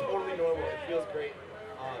 actually. It's totally normal. It feels great.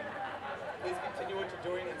 Please continue what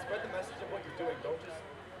you're doing and spread the message of what you're doing. Don't just,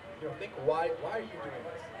 think, why are you doing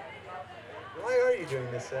this? Why are you doing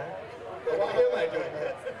this, Zach? Why am I doing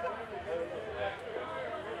this?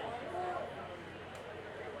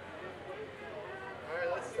 Alright,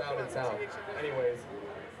 let's sound it out. Anyways,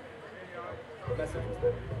 the message was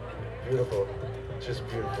there. Beautiful. Just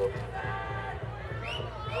beautiful.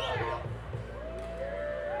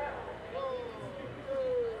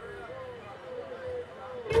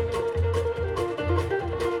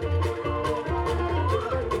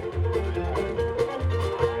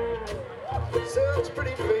 Such a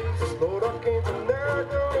pretty face, Lord, I can't deny.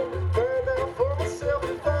 Gonna find out for myself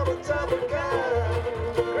if I'm a type of guy.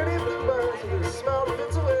 Pretty blue eyes with a smile that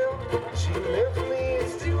fits well. She meant for me,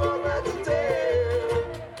 it's too all night to tell.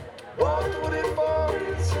 Walked with it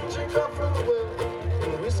forest and drink up from the well.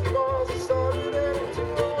 And whiskey bars that started and to the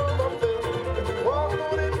world I fell. Walked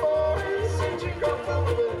with it forest and drink up from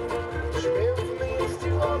the well. She meant for me, it's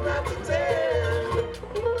too all night to tell.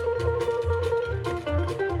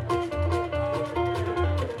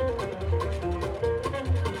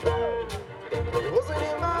 It wasn't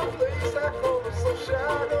in my place, I called her so shy.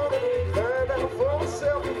 Gonna find out for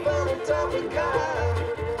myself if I'm the type of guy.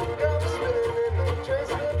 Got me spinning in the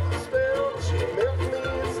dress up the spell. She meant for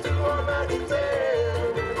me, it's too all night to tell.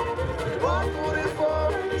 Walked with it for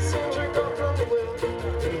me, some drink up from the well.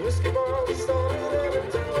 And whiskey bars started and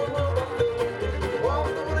into the world I fell.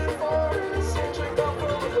 Walked with it for me, some drink up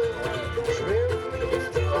from the well. She meant for me, it's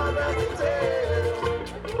too all night to tell.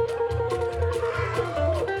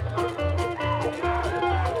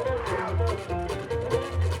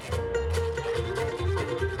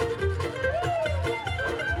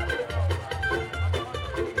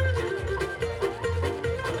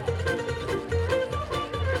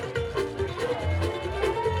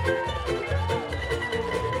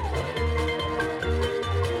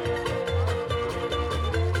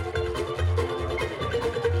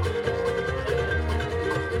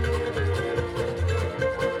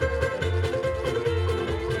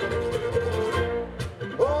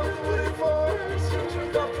 Walked with it for some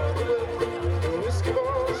drink up from the well. And whiskey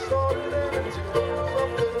bars started and into the world I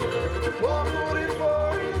fell. Walked with it for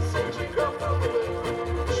some drink up from the well.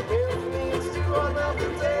 She meant for me, it's too hard not to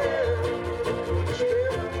tell. She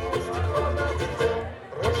meant for me, it's too hard not to tell.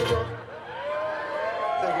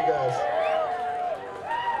 Thank you, guys.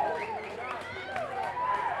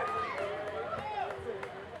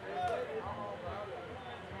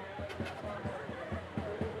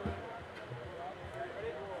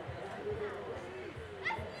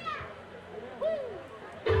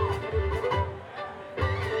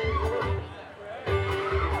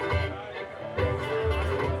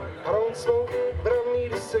 I don't smoke, but I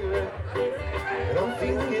need a cigarette. And I'm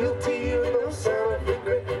feeling guilty with no sign of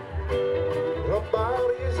regret. My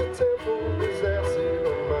body is a temple, there's acid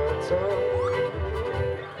on my tongue.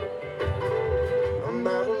 I'm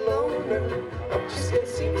not alone now, I just can't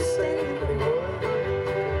seem to save anyone.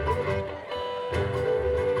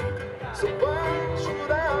 So why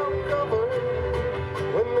should I recover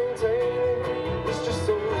when maintaining is just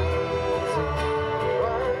so easy?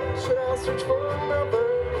 Why should I search for another?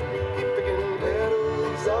 Keep picking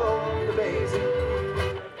petals off the daisy.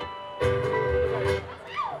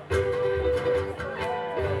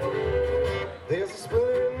 There's a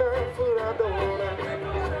splinter in my foot I don't want out.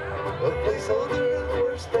 A placeholder is the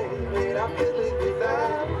worst thing that I could live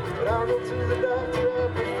without. But I'll go to the doctor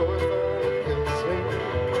right before I feel sweet.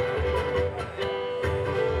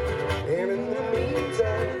 And in the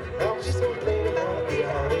meantime, I'll just complain about the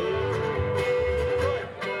heartache.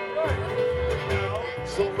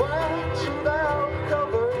 So why should I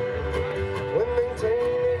recover when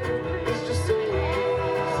maintaining is just so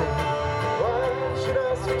easy? Why should I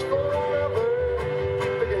search for another?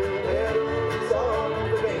 Picking petals off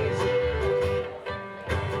the daisy.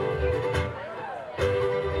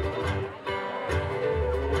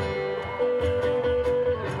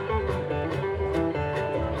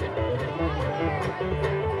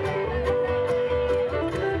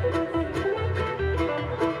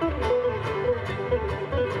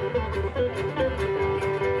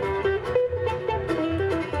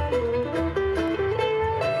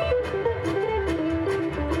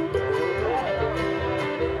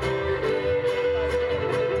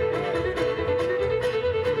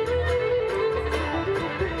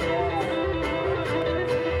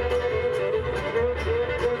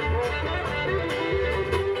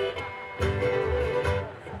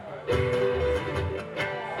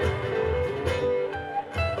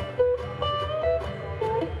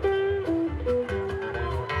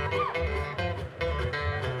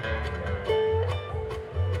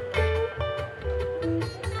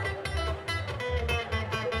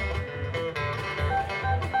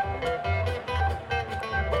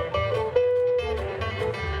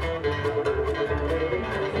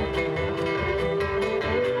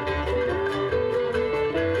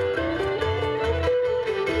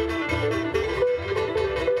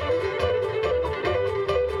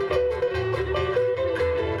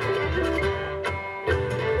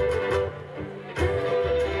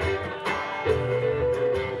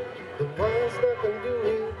 The wine's not gonna do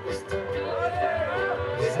it this time.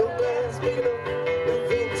 There's no glass big enough, no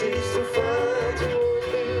vintage so fine to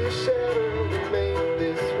undo the shadow that made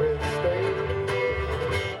this red stain.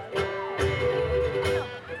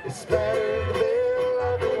 It splattered the bed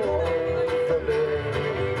like a warm thunder.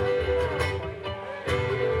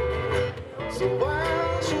 So why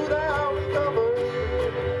should I recover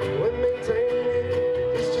when maintaining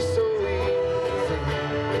is just so easy?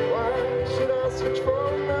 Why should I search for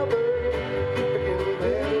another? Picking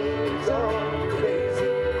petals off the daisy.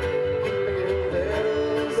 Picking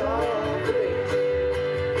petals off the daisy.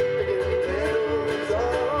 Picking petals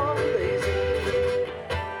off the daisy.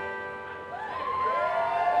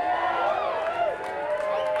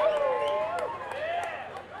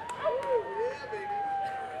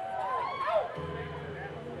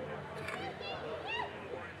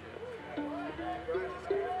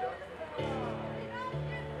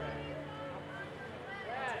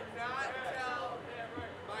 Not tell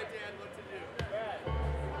my dad what to do.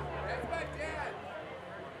 That's my dad.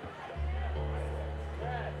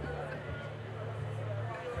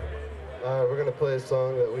 Alright, we're gonna play a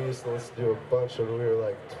song that we used to listen to a bunch when we were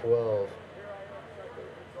like 12.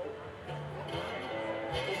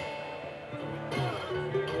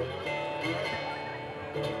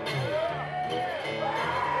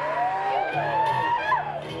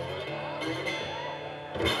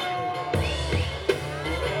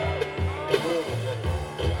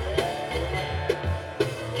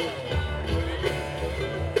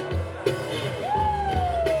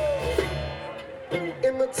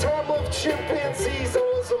 In the time of chimpanzees, I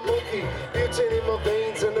was a monkey. Butane in my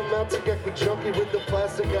veins and a mountain gecko junkie with the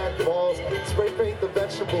plastic eye balls. Spray paint the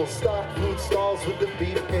vegetables, stock food stalls with the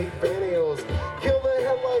beefcake pantyhose. Kill the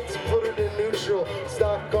headlights, put it in neutral.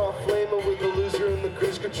 Stock off flamer with the loser in the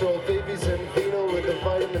cruise control. Babies and vino with the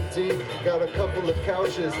vitamin D. Got a couple of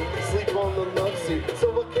couches, sleep on the love seat.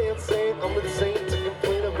 So I can't say I'm insane to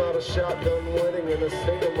complain about a shotgun wedding and a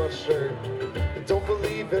stain on my shirt. Don't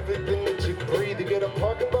believe everything that you breathe. You get a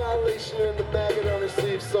parking violation and the maggot on your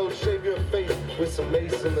sleeve. So shave your face with some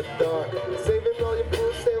mace in the dark. Saving all your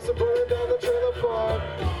food stamps and burning down the trailer park.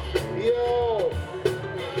 Yo,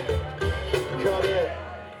 cut it.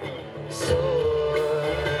 So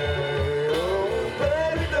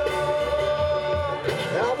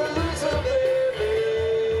I'm a loser, baby.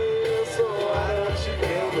 So why don't you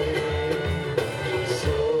kill me?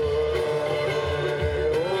 So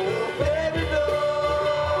baby, no.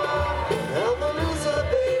 I'm a loser,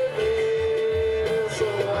 baby. So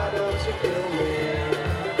why don't you kill me?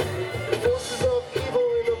 Forces of evil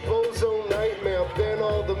in a bozo nightmare. Ban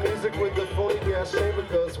all the music with the phony gas chamber,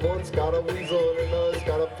 because one's got a weasel and another's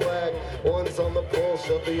got a flag. One's on the pole,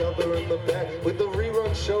 shove the other in the back. With the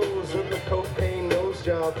rerun shows and the cocaine nose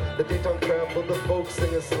job, the daytime crap with the folk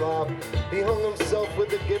singer slob. He hung himself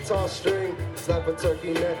with a guitar string, slap a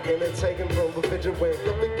turkey neck and then take him from a pigeon wing. If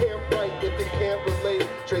you can't write, if you can't relate,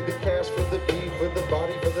 trade the cash for the beef, with the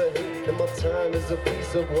body for the hate. And my time is a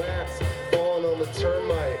piece of wax falling on the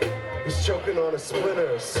termite who's choking on a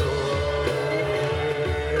splinter. So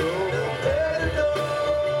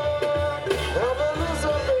I'm a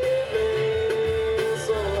loser, baby. So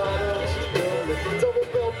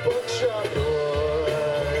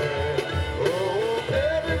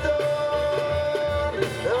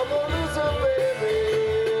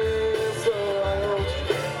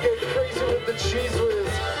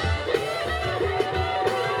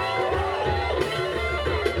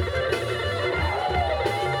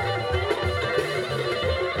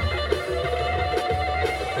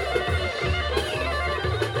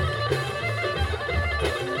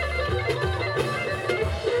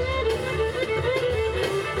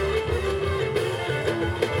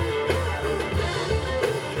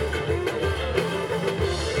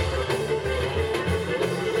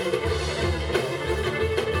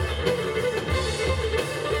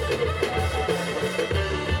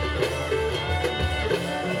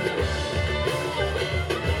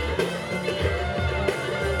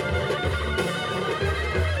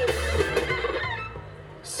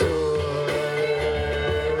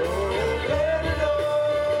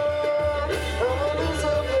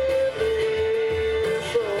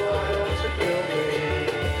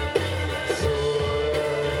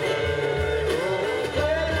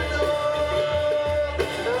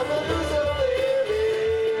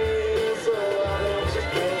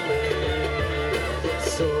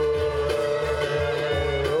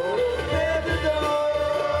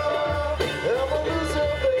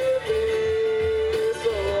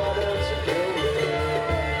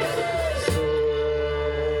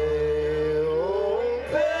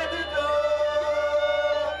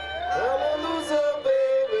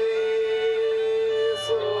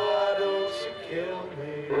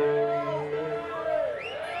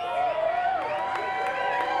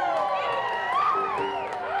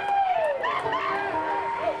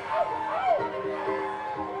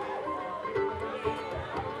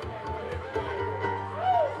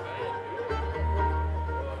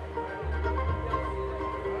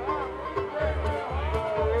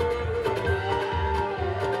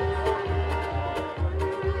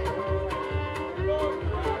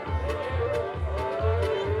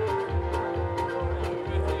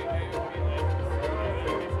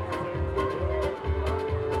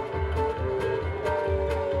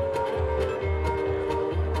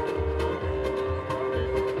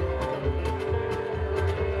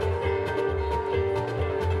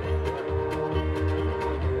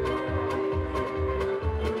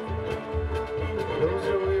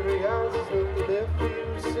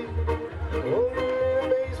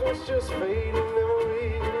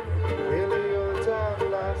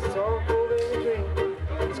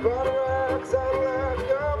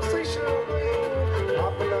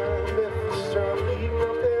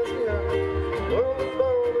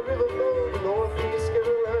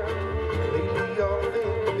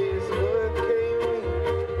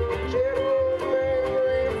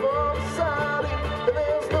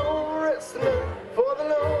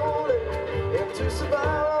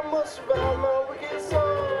will survive my wicked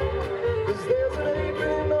soul. 'Cause there's an aching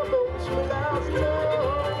in my bones from a loud's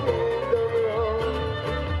tongue and done wrong.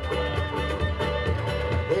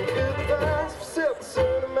 And could the vines set the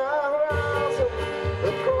sun in my horizon,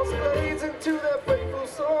 across the blades into that faithful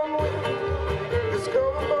sun wind. This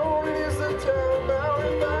coming morning is the town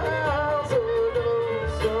mountain miles of the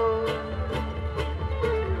sun.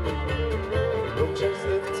 Don't just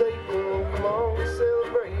levitate, no, come on,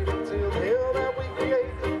 celebrate until the hell that we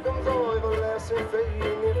create comes all everlasting fate.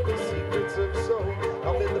 And if the secrets of the soul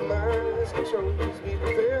are in the mind is control, please be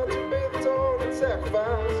prepared to pay the toll and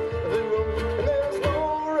sacrifice of the road. And there's no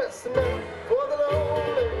rest tonight for the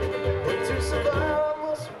lonely, and to survive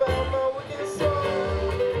must survive my wicked soul.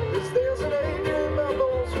 'Cause there's an ache in my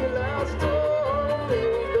bones from the lies of told, they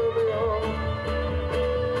ain't done me wrong.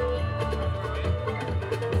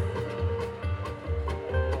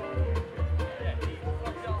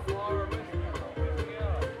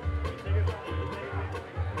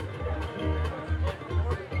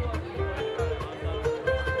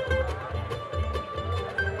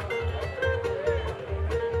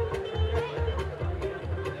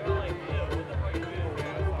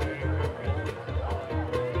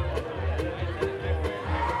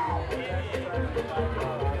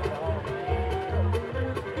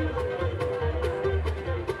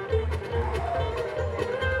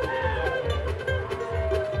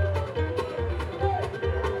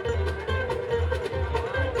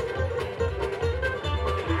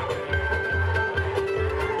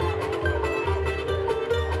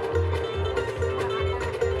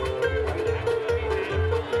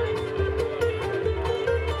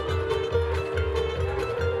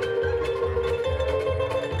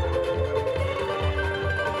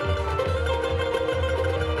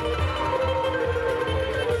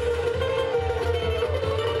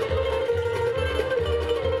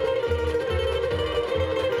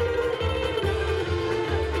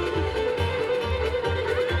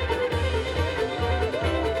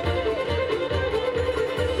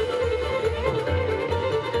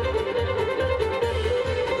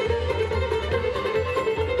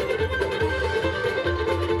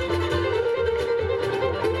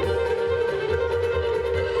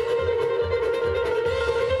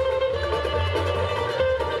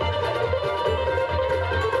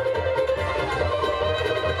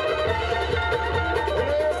 And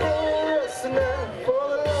there's no rest tonight for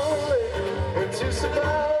the lonely, and to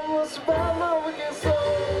survive must survive my wicked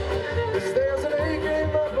soul. 'Cause there's an ache in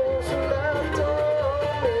my bones from life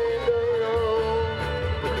done and done wrong.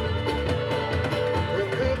 And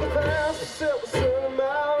could the past set the sun in my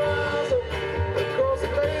horizon, across the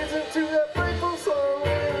blades into that faithful sun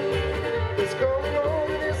wind. This coming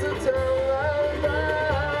morning is the time I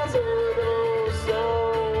rise with those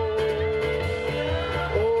songs.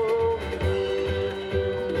 Oh.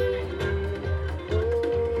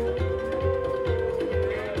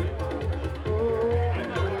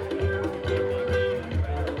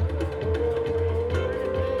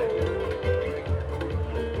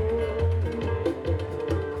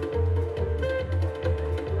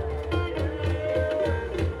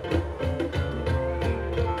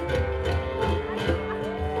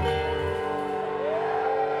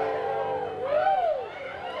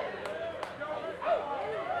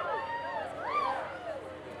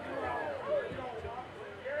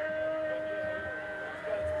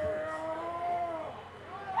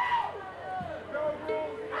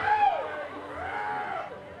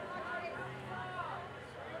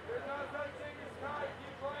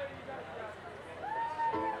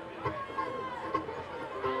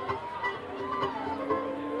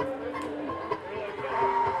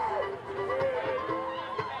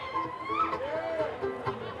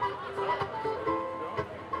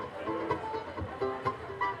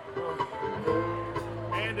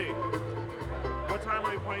 Andy, what time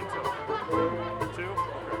are you playing till? 2?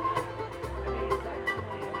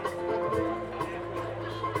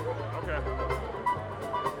 Okay.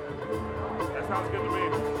 That sounds good to me.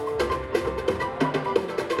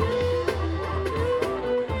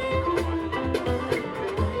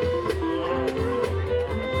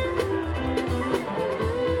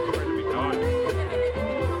 Ready to be done.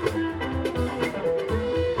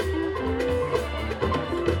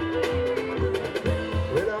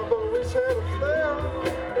 Well, I've always had a flair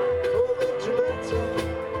for the dramatic.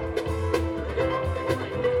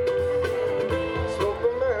 Smoke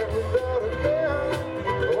a man without a care.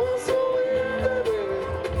 I was so in that way.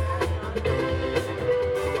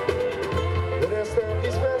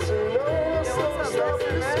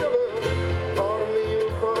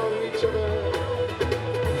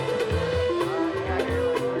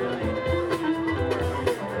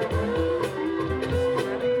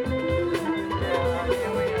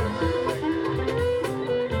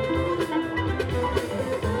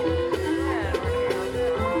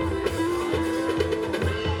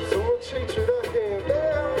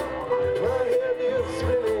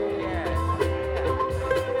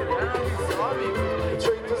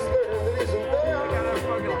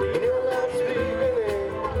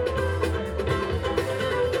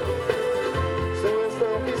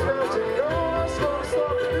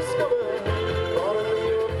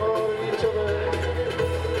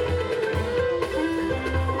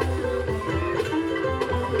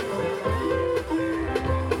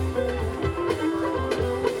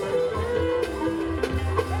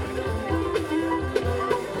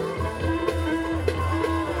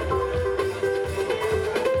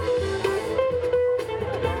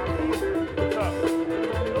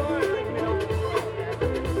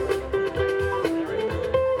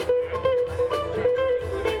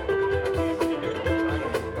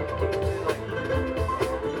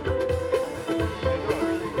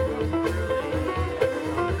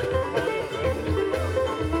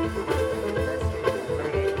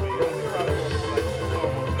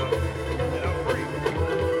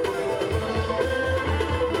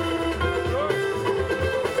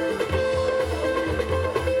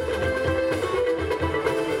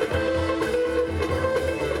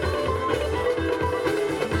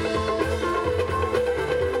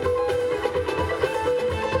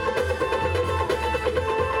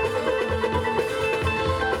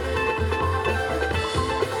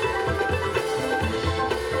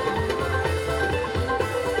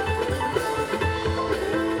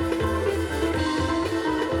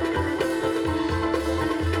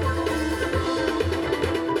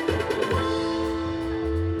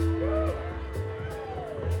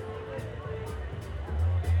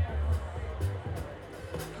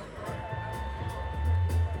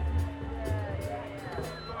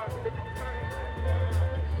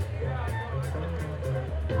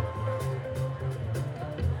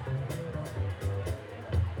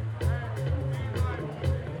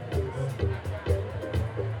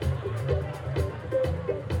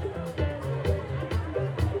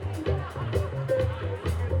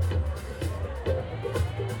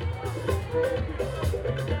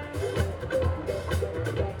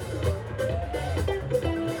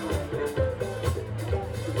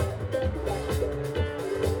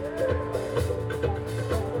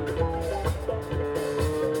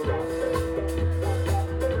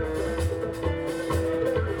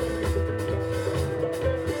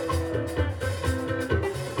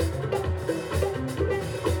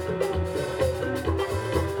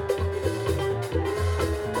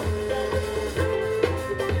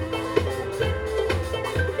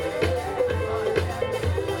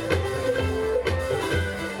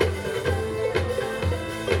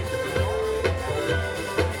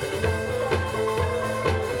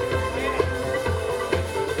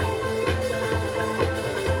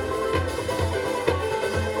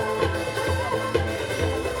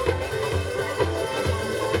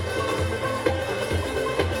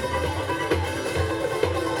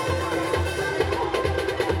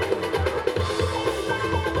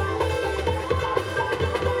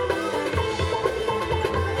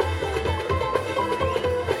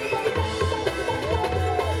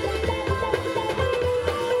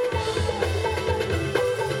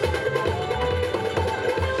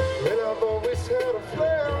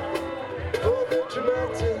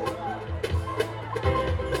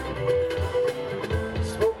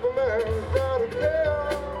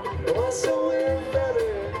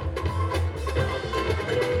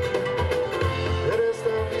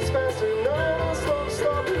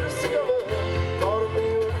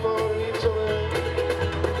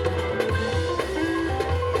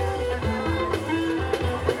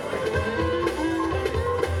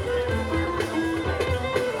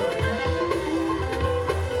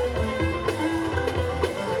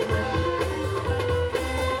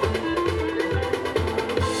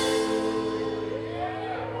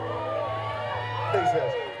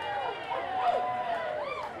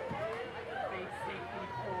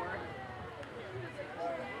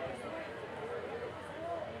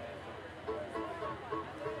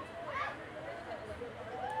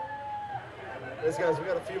 Anyways, guys, we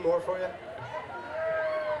got a few more for you.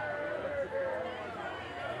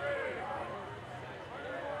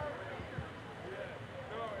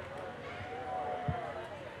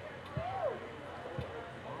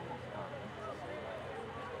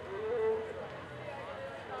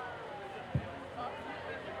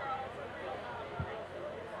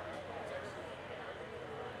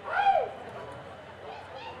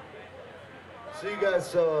 So you guys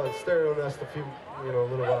saw Stereo Nest a little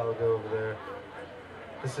while ago over there.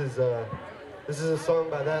 This is a song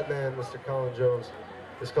by that man, Mr. Colin Jones.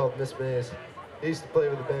 It's called Miss Maze. He used to play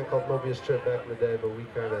with a band called Mobius Trip back in the day, but we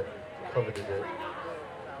kind of coveted it.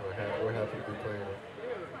 We're happy to be playing it.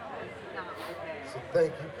 So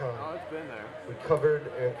thank you, Colin. Oh, it's been there. We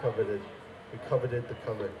covered and coveted. We coveted the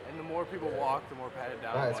cover. And the more people walk, the more patted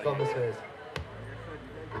down. All right, it's called Miss Maze.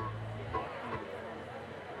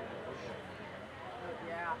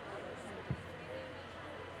 Yeah.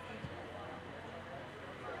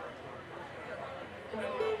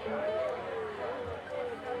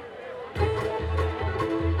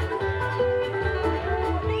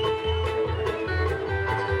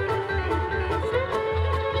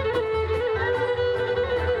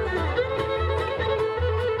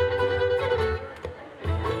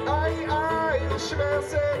 Shabazz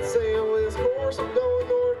said sail this course. I'm going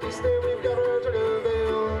northeast and we've got our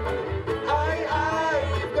Juggerville. Aye,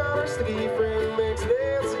 we've got our sticky friend makes it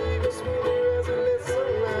dance. He goes smoother as it lets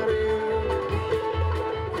sunlight in.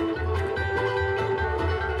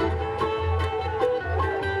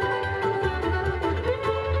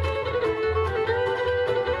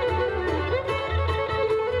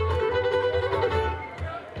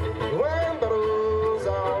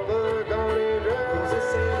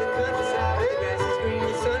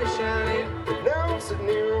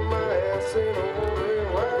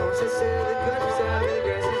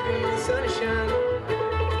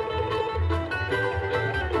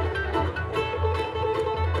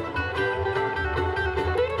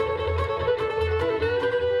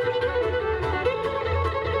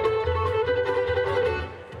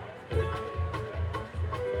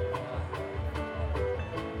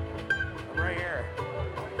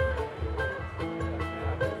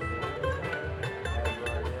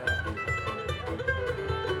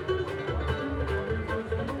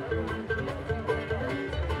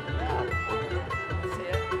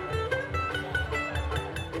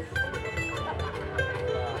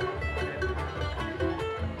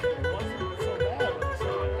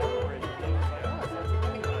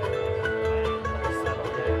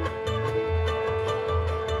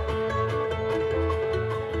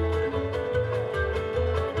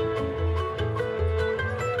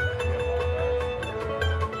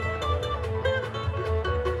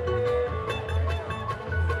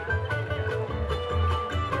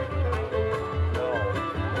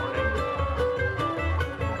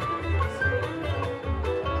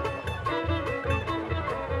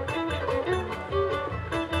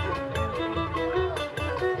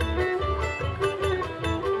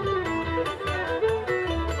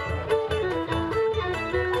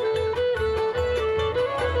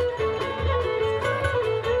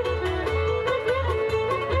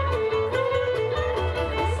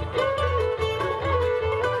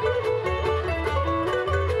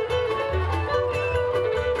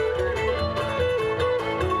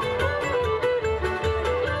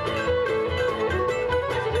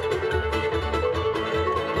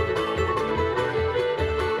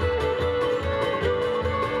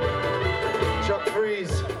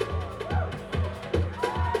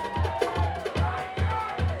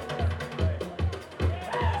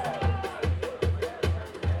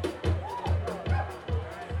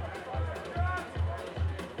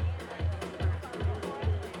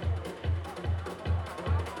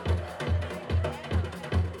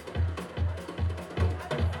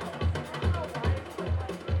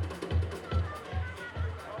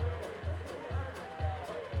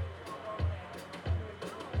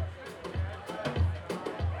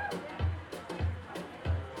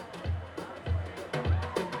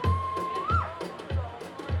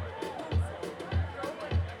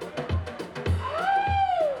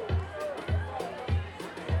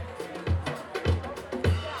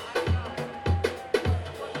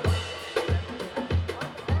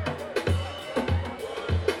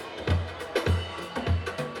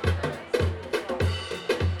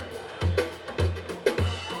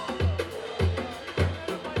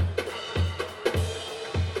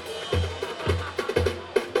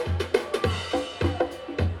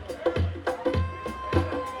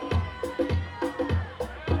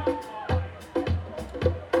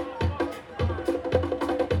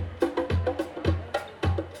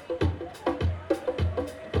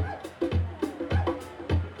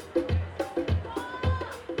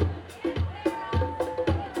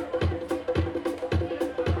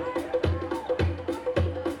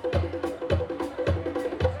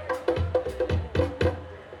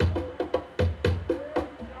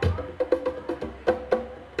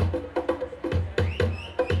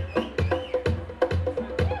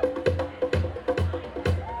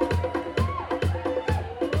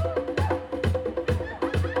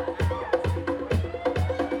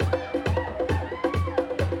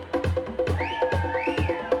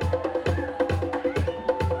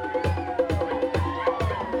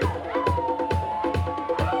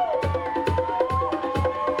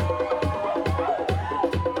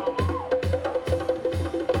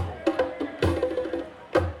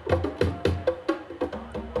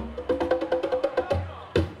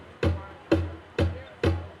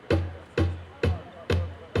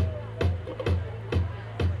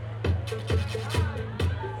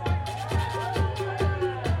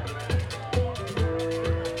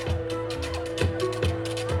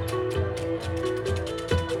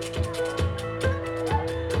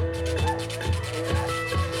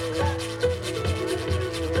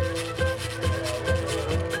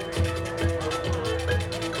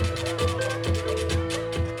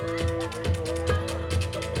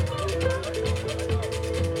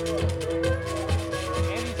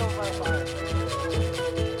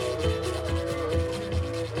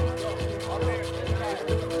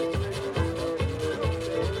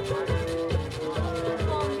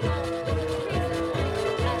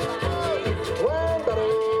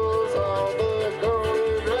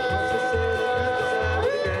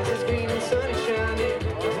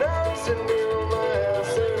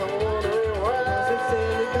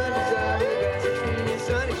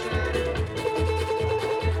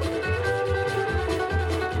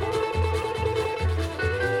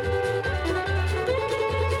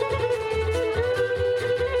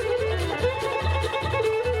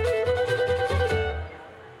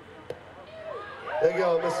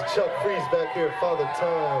 Chuck Freeze back here, Father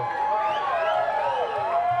Time.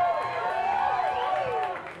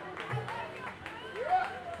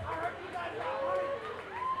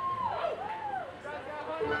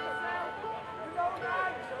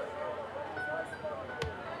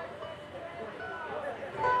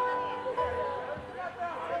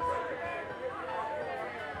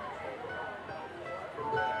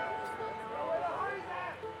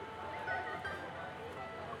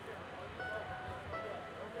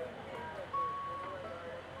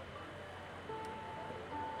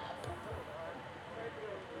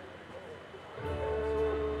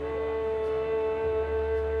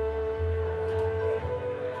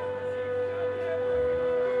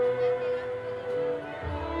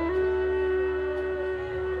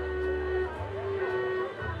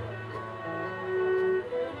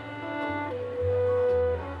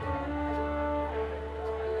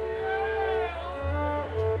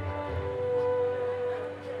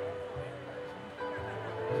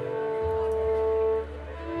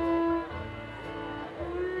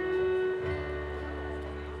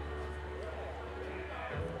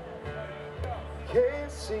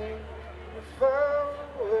 Can't seem to find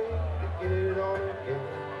a way to get it on again.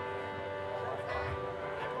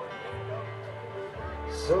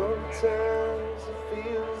 Sometimes it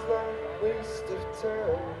feels like a waste of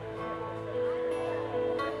time.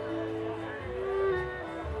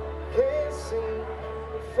 Can't seem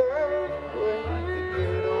to find a way to get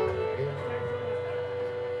it on again.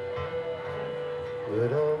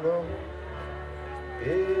 But I know,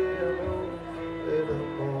 yeah, I know that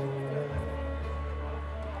I'm alright.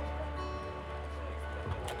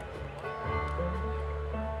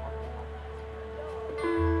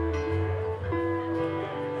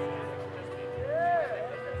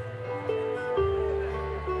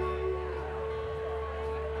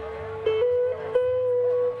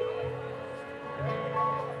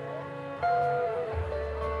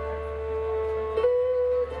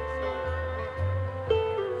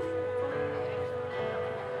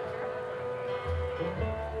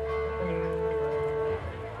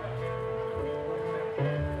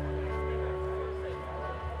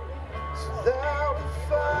 So thou will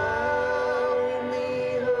find me,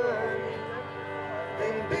 honey,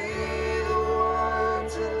 and be the one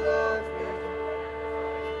to love me.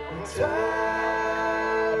 I'm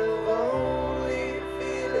tired of only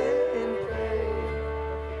feeling pain.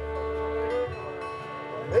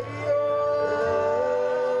 May your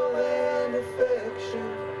love and affection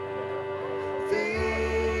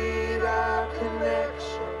feed our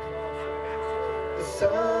connection. The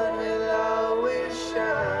sun will always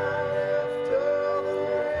shine after the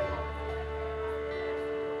rain.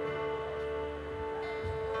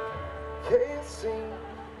 Can't seem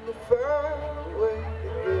to find a way to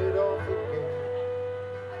get off again.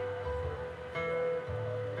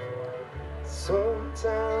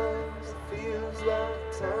 Sometimes it feels like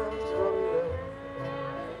time's running out.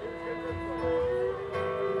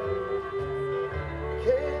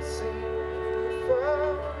 Can't seem to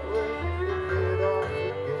find a way to get off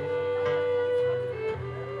again.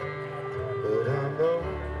 But I know,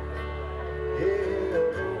 yeah, I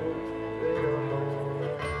know that I'm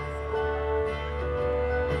alright.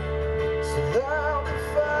 So thou will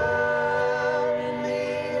find me,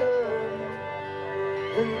 honey,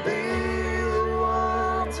 and be the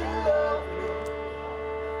one to love me.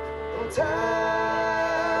 I'm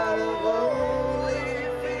tired of only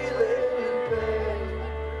feeling pain.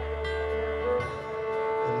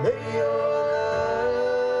 And may your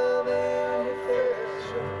love and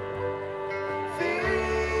affection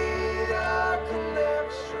feed our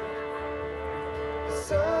connection. The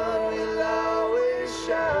sun will always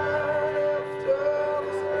shine after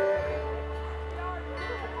the rain.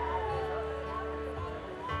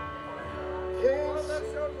 Can't seem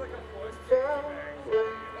to find a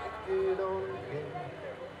way to get on again.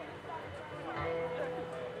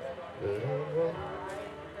 But I know,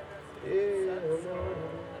 yeah, I know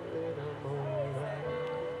that I'm alright.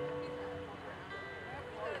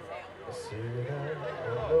 I see that I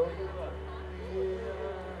know, yeah,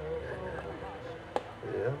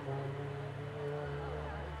 that I'm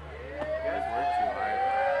You guys work too hard.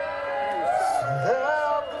 alright. So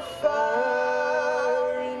thou will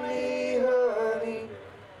find me, honey,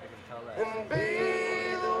 I can tell that. and be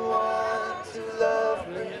the one to love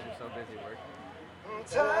me. You're so busy working. I'm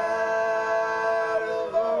tired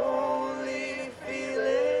of only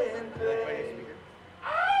feeling pain.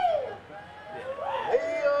 May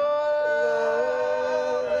your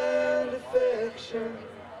love and affection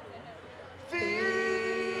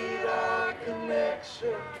feed our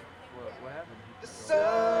connection. What happened? The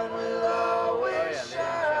sun will always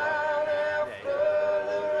shine after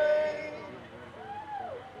the rain.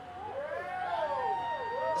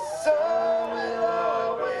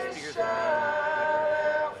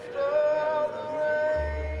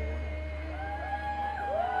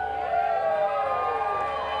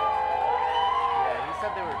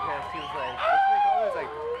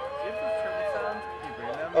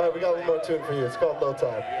 got one more tune for you. It's called Low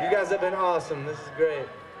Tide. You guys have been awesome. This is great.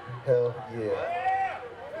 Hell yeah.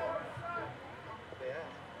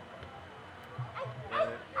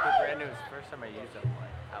 Brand new. It's the first time I used them. Like,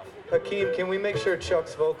 out. Hakeem, can we make sure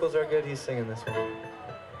Chuck's vocals are good? He's singing this one. So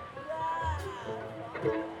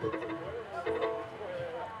this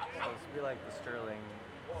would be like the Sterling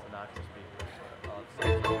Sinatra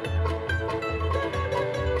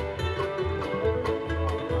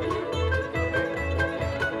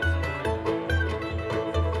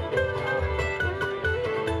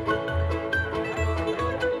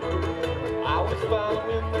I was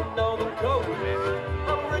following the northern coast,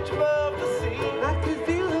 I'm rich above the sea. I could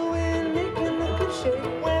feel the wind making the good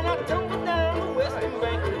shake when I tumbled down the western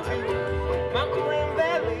bank to Mountain Rim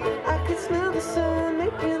Valley. I could smell the sun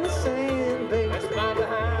making the sand bake. That's my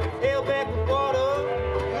behind, held back the water,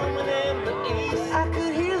 blooming in the east. I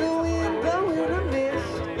could hear the wind blowing a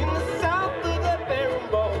mist in the south of that barren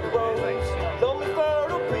ball road, lonely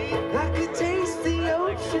fertile peak. I could taste the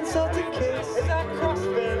ocean salty kiss as I crossed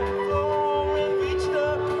that floor and reached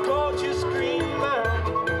the gorgeous green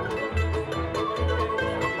mountain.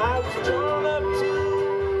 I was drawn up to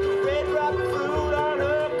the red rock fruit on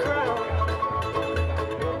her crown.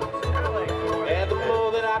 And the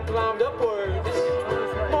more that I climbed upwards,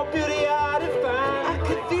 more beauty I did find. I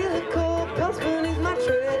could feel the cold pulse beneath my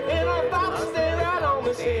tread, and I thought to stay right on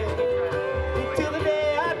this hill until the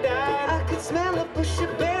day I died. I could smell a bush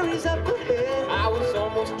of berries up ahead. I was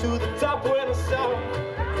almost to the top when I saw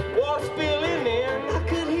water spilling in. I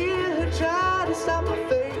could hear her try to stop my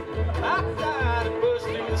fate. I tried to burst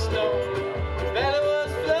through the snow. The valley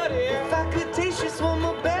was flooded. If I could taste just one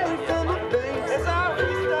more berry from the banks, as I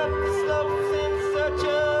raced up the slopes in search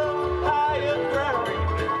of higher ground.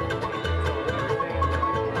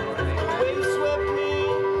 The waves swept me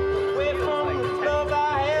away from the love I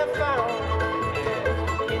had found.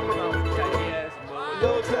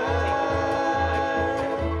 Low tide,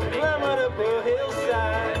 climb up a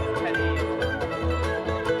hillside.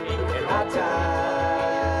 High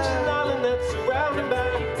tide, just an island that's surrounded by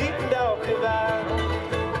deep and dark divide.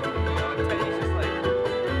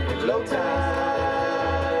 Low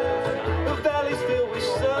tide, the valley's filled with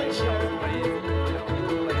sunshine.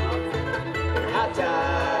 High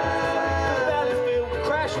tide, the valley's filled with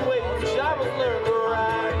crashing waves. I must learn to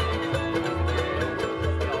ride.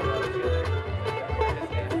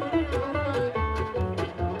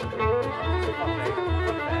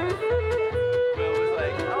 It was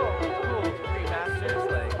like, oh, cool, remasters,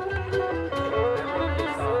 like, I wrote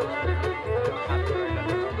this song, copyright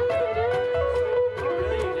under them. Oh,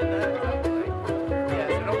 really, you did that? I was like, yeah,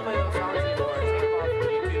 so don't play those songs anymore, take them off from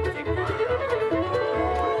YouTube, take them off your album.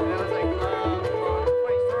 And I was like, well,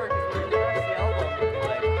 funny story, because when we released the album,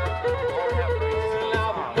 like, all we have rights to the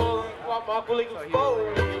song.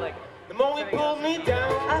 So he like, The more he pulled me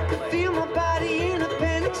down, I could feel my body in a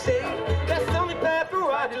panic state. That's the only path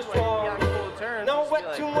where I just walk. No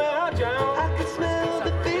wet to where I drown. I could smell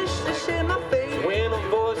the fish that share my fate. When a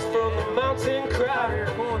voice from the mountain cried,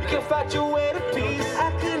 you can fight your way to peace.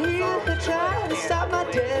 I could hear her try to stop my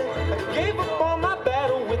death. I gave up on my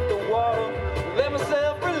battle with the water, let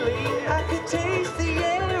myself release. I could taste the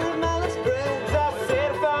air of my last breath as I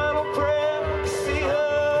said a final prayer to see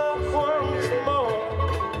her once more.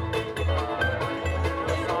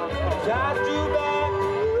 I drew back,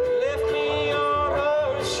 left me on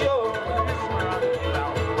her shore.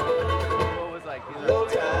 what was like, these Low are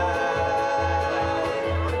tide,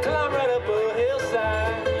 climb right up a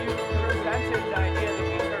hillside. you presented the idea that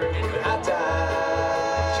we turned into High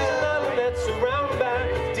tide, she's an island that's surrounded by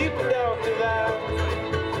deep and dark divide.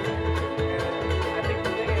 I think the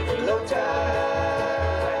thing is, Low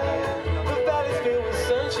tide, the valley's filled with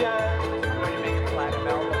sunshine. we're going to make a platinum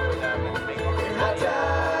album with them and make them High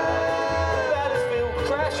tide, the valley's filled with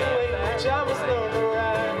crashing waves, which I must learn to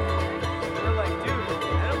ride. we're like, dude,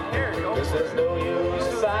 I don't care, go Cause for there's it. no use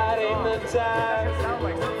fighting the tide. It sounds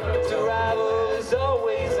like something. Survival is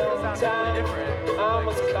always on time. I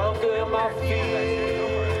must conquer my fear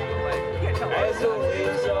as the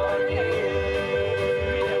waves are near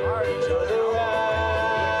to the ride.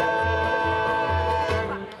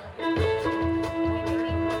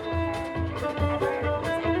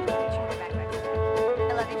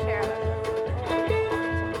 I love you, Cheryl.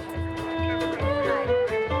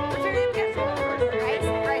 What's your name again?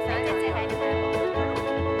 Bryson. I did say hi to her.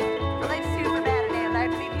 Life's super bad today. I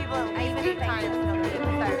have to meet people at least 8 times.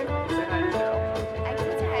 Sorry. I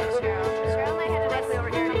did say hi to Cheryl. Cheryl and I had to Wesley over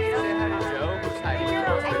here today. Say hi to Joe. Who's hiding? I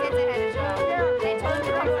did say hi to Joe.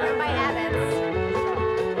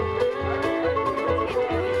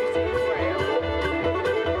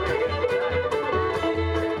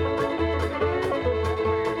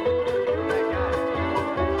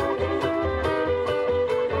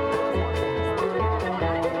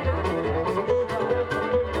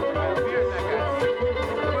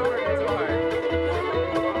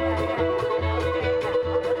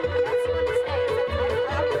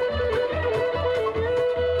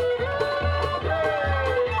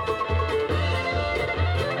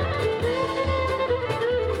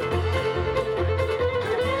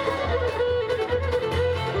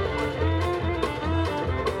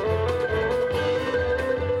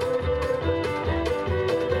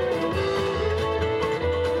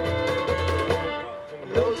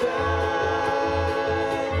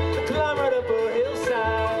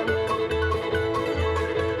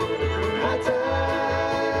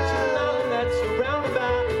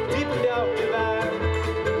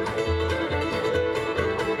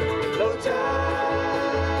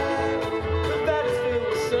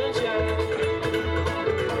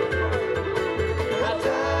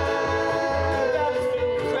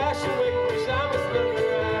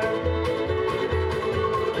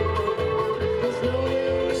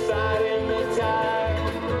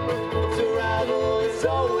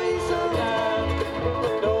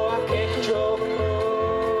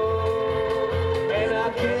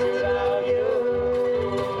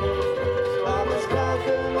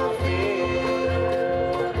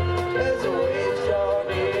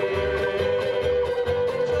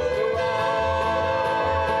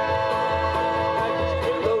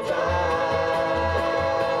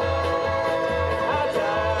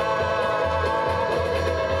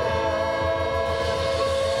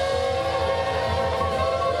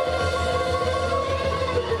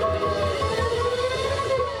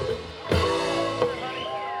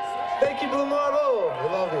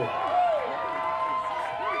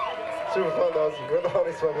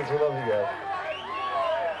 motherfuckers. We love you guys.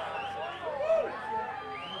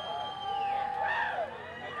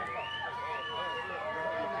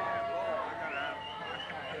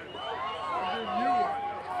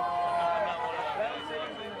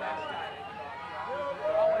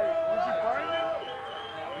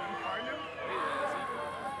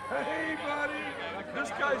 Hey, buddy! This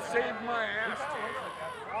guy saved my ass.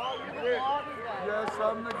 Yes,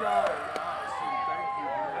 I'm the guy. Awesome, thank you.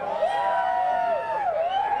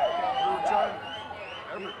 We were trying.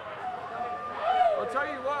 I'll tell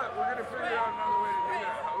you what, we're gonna figure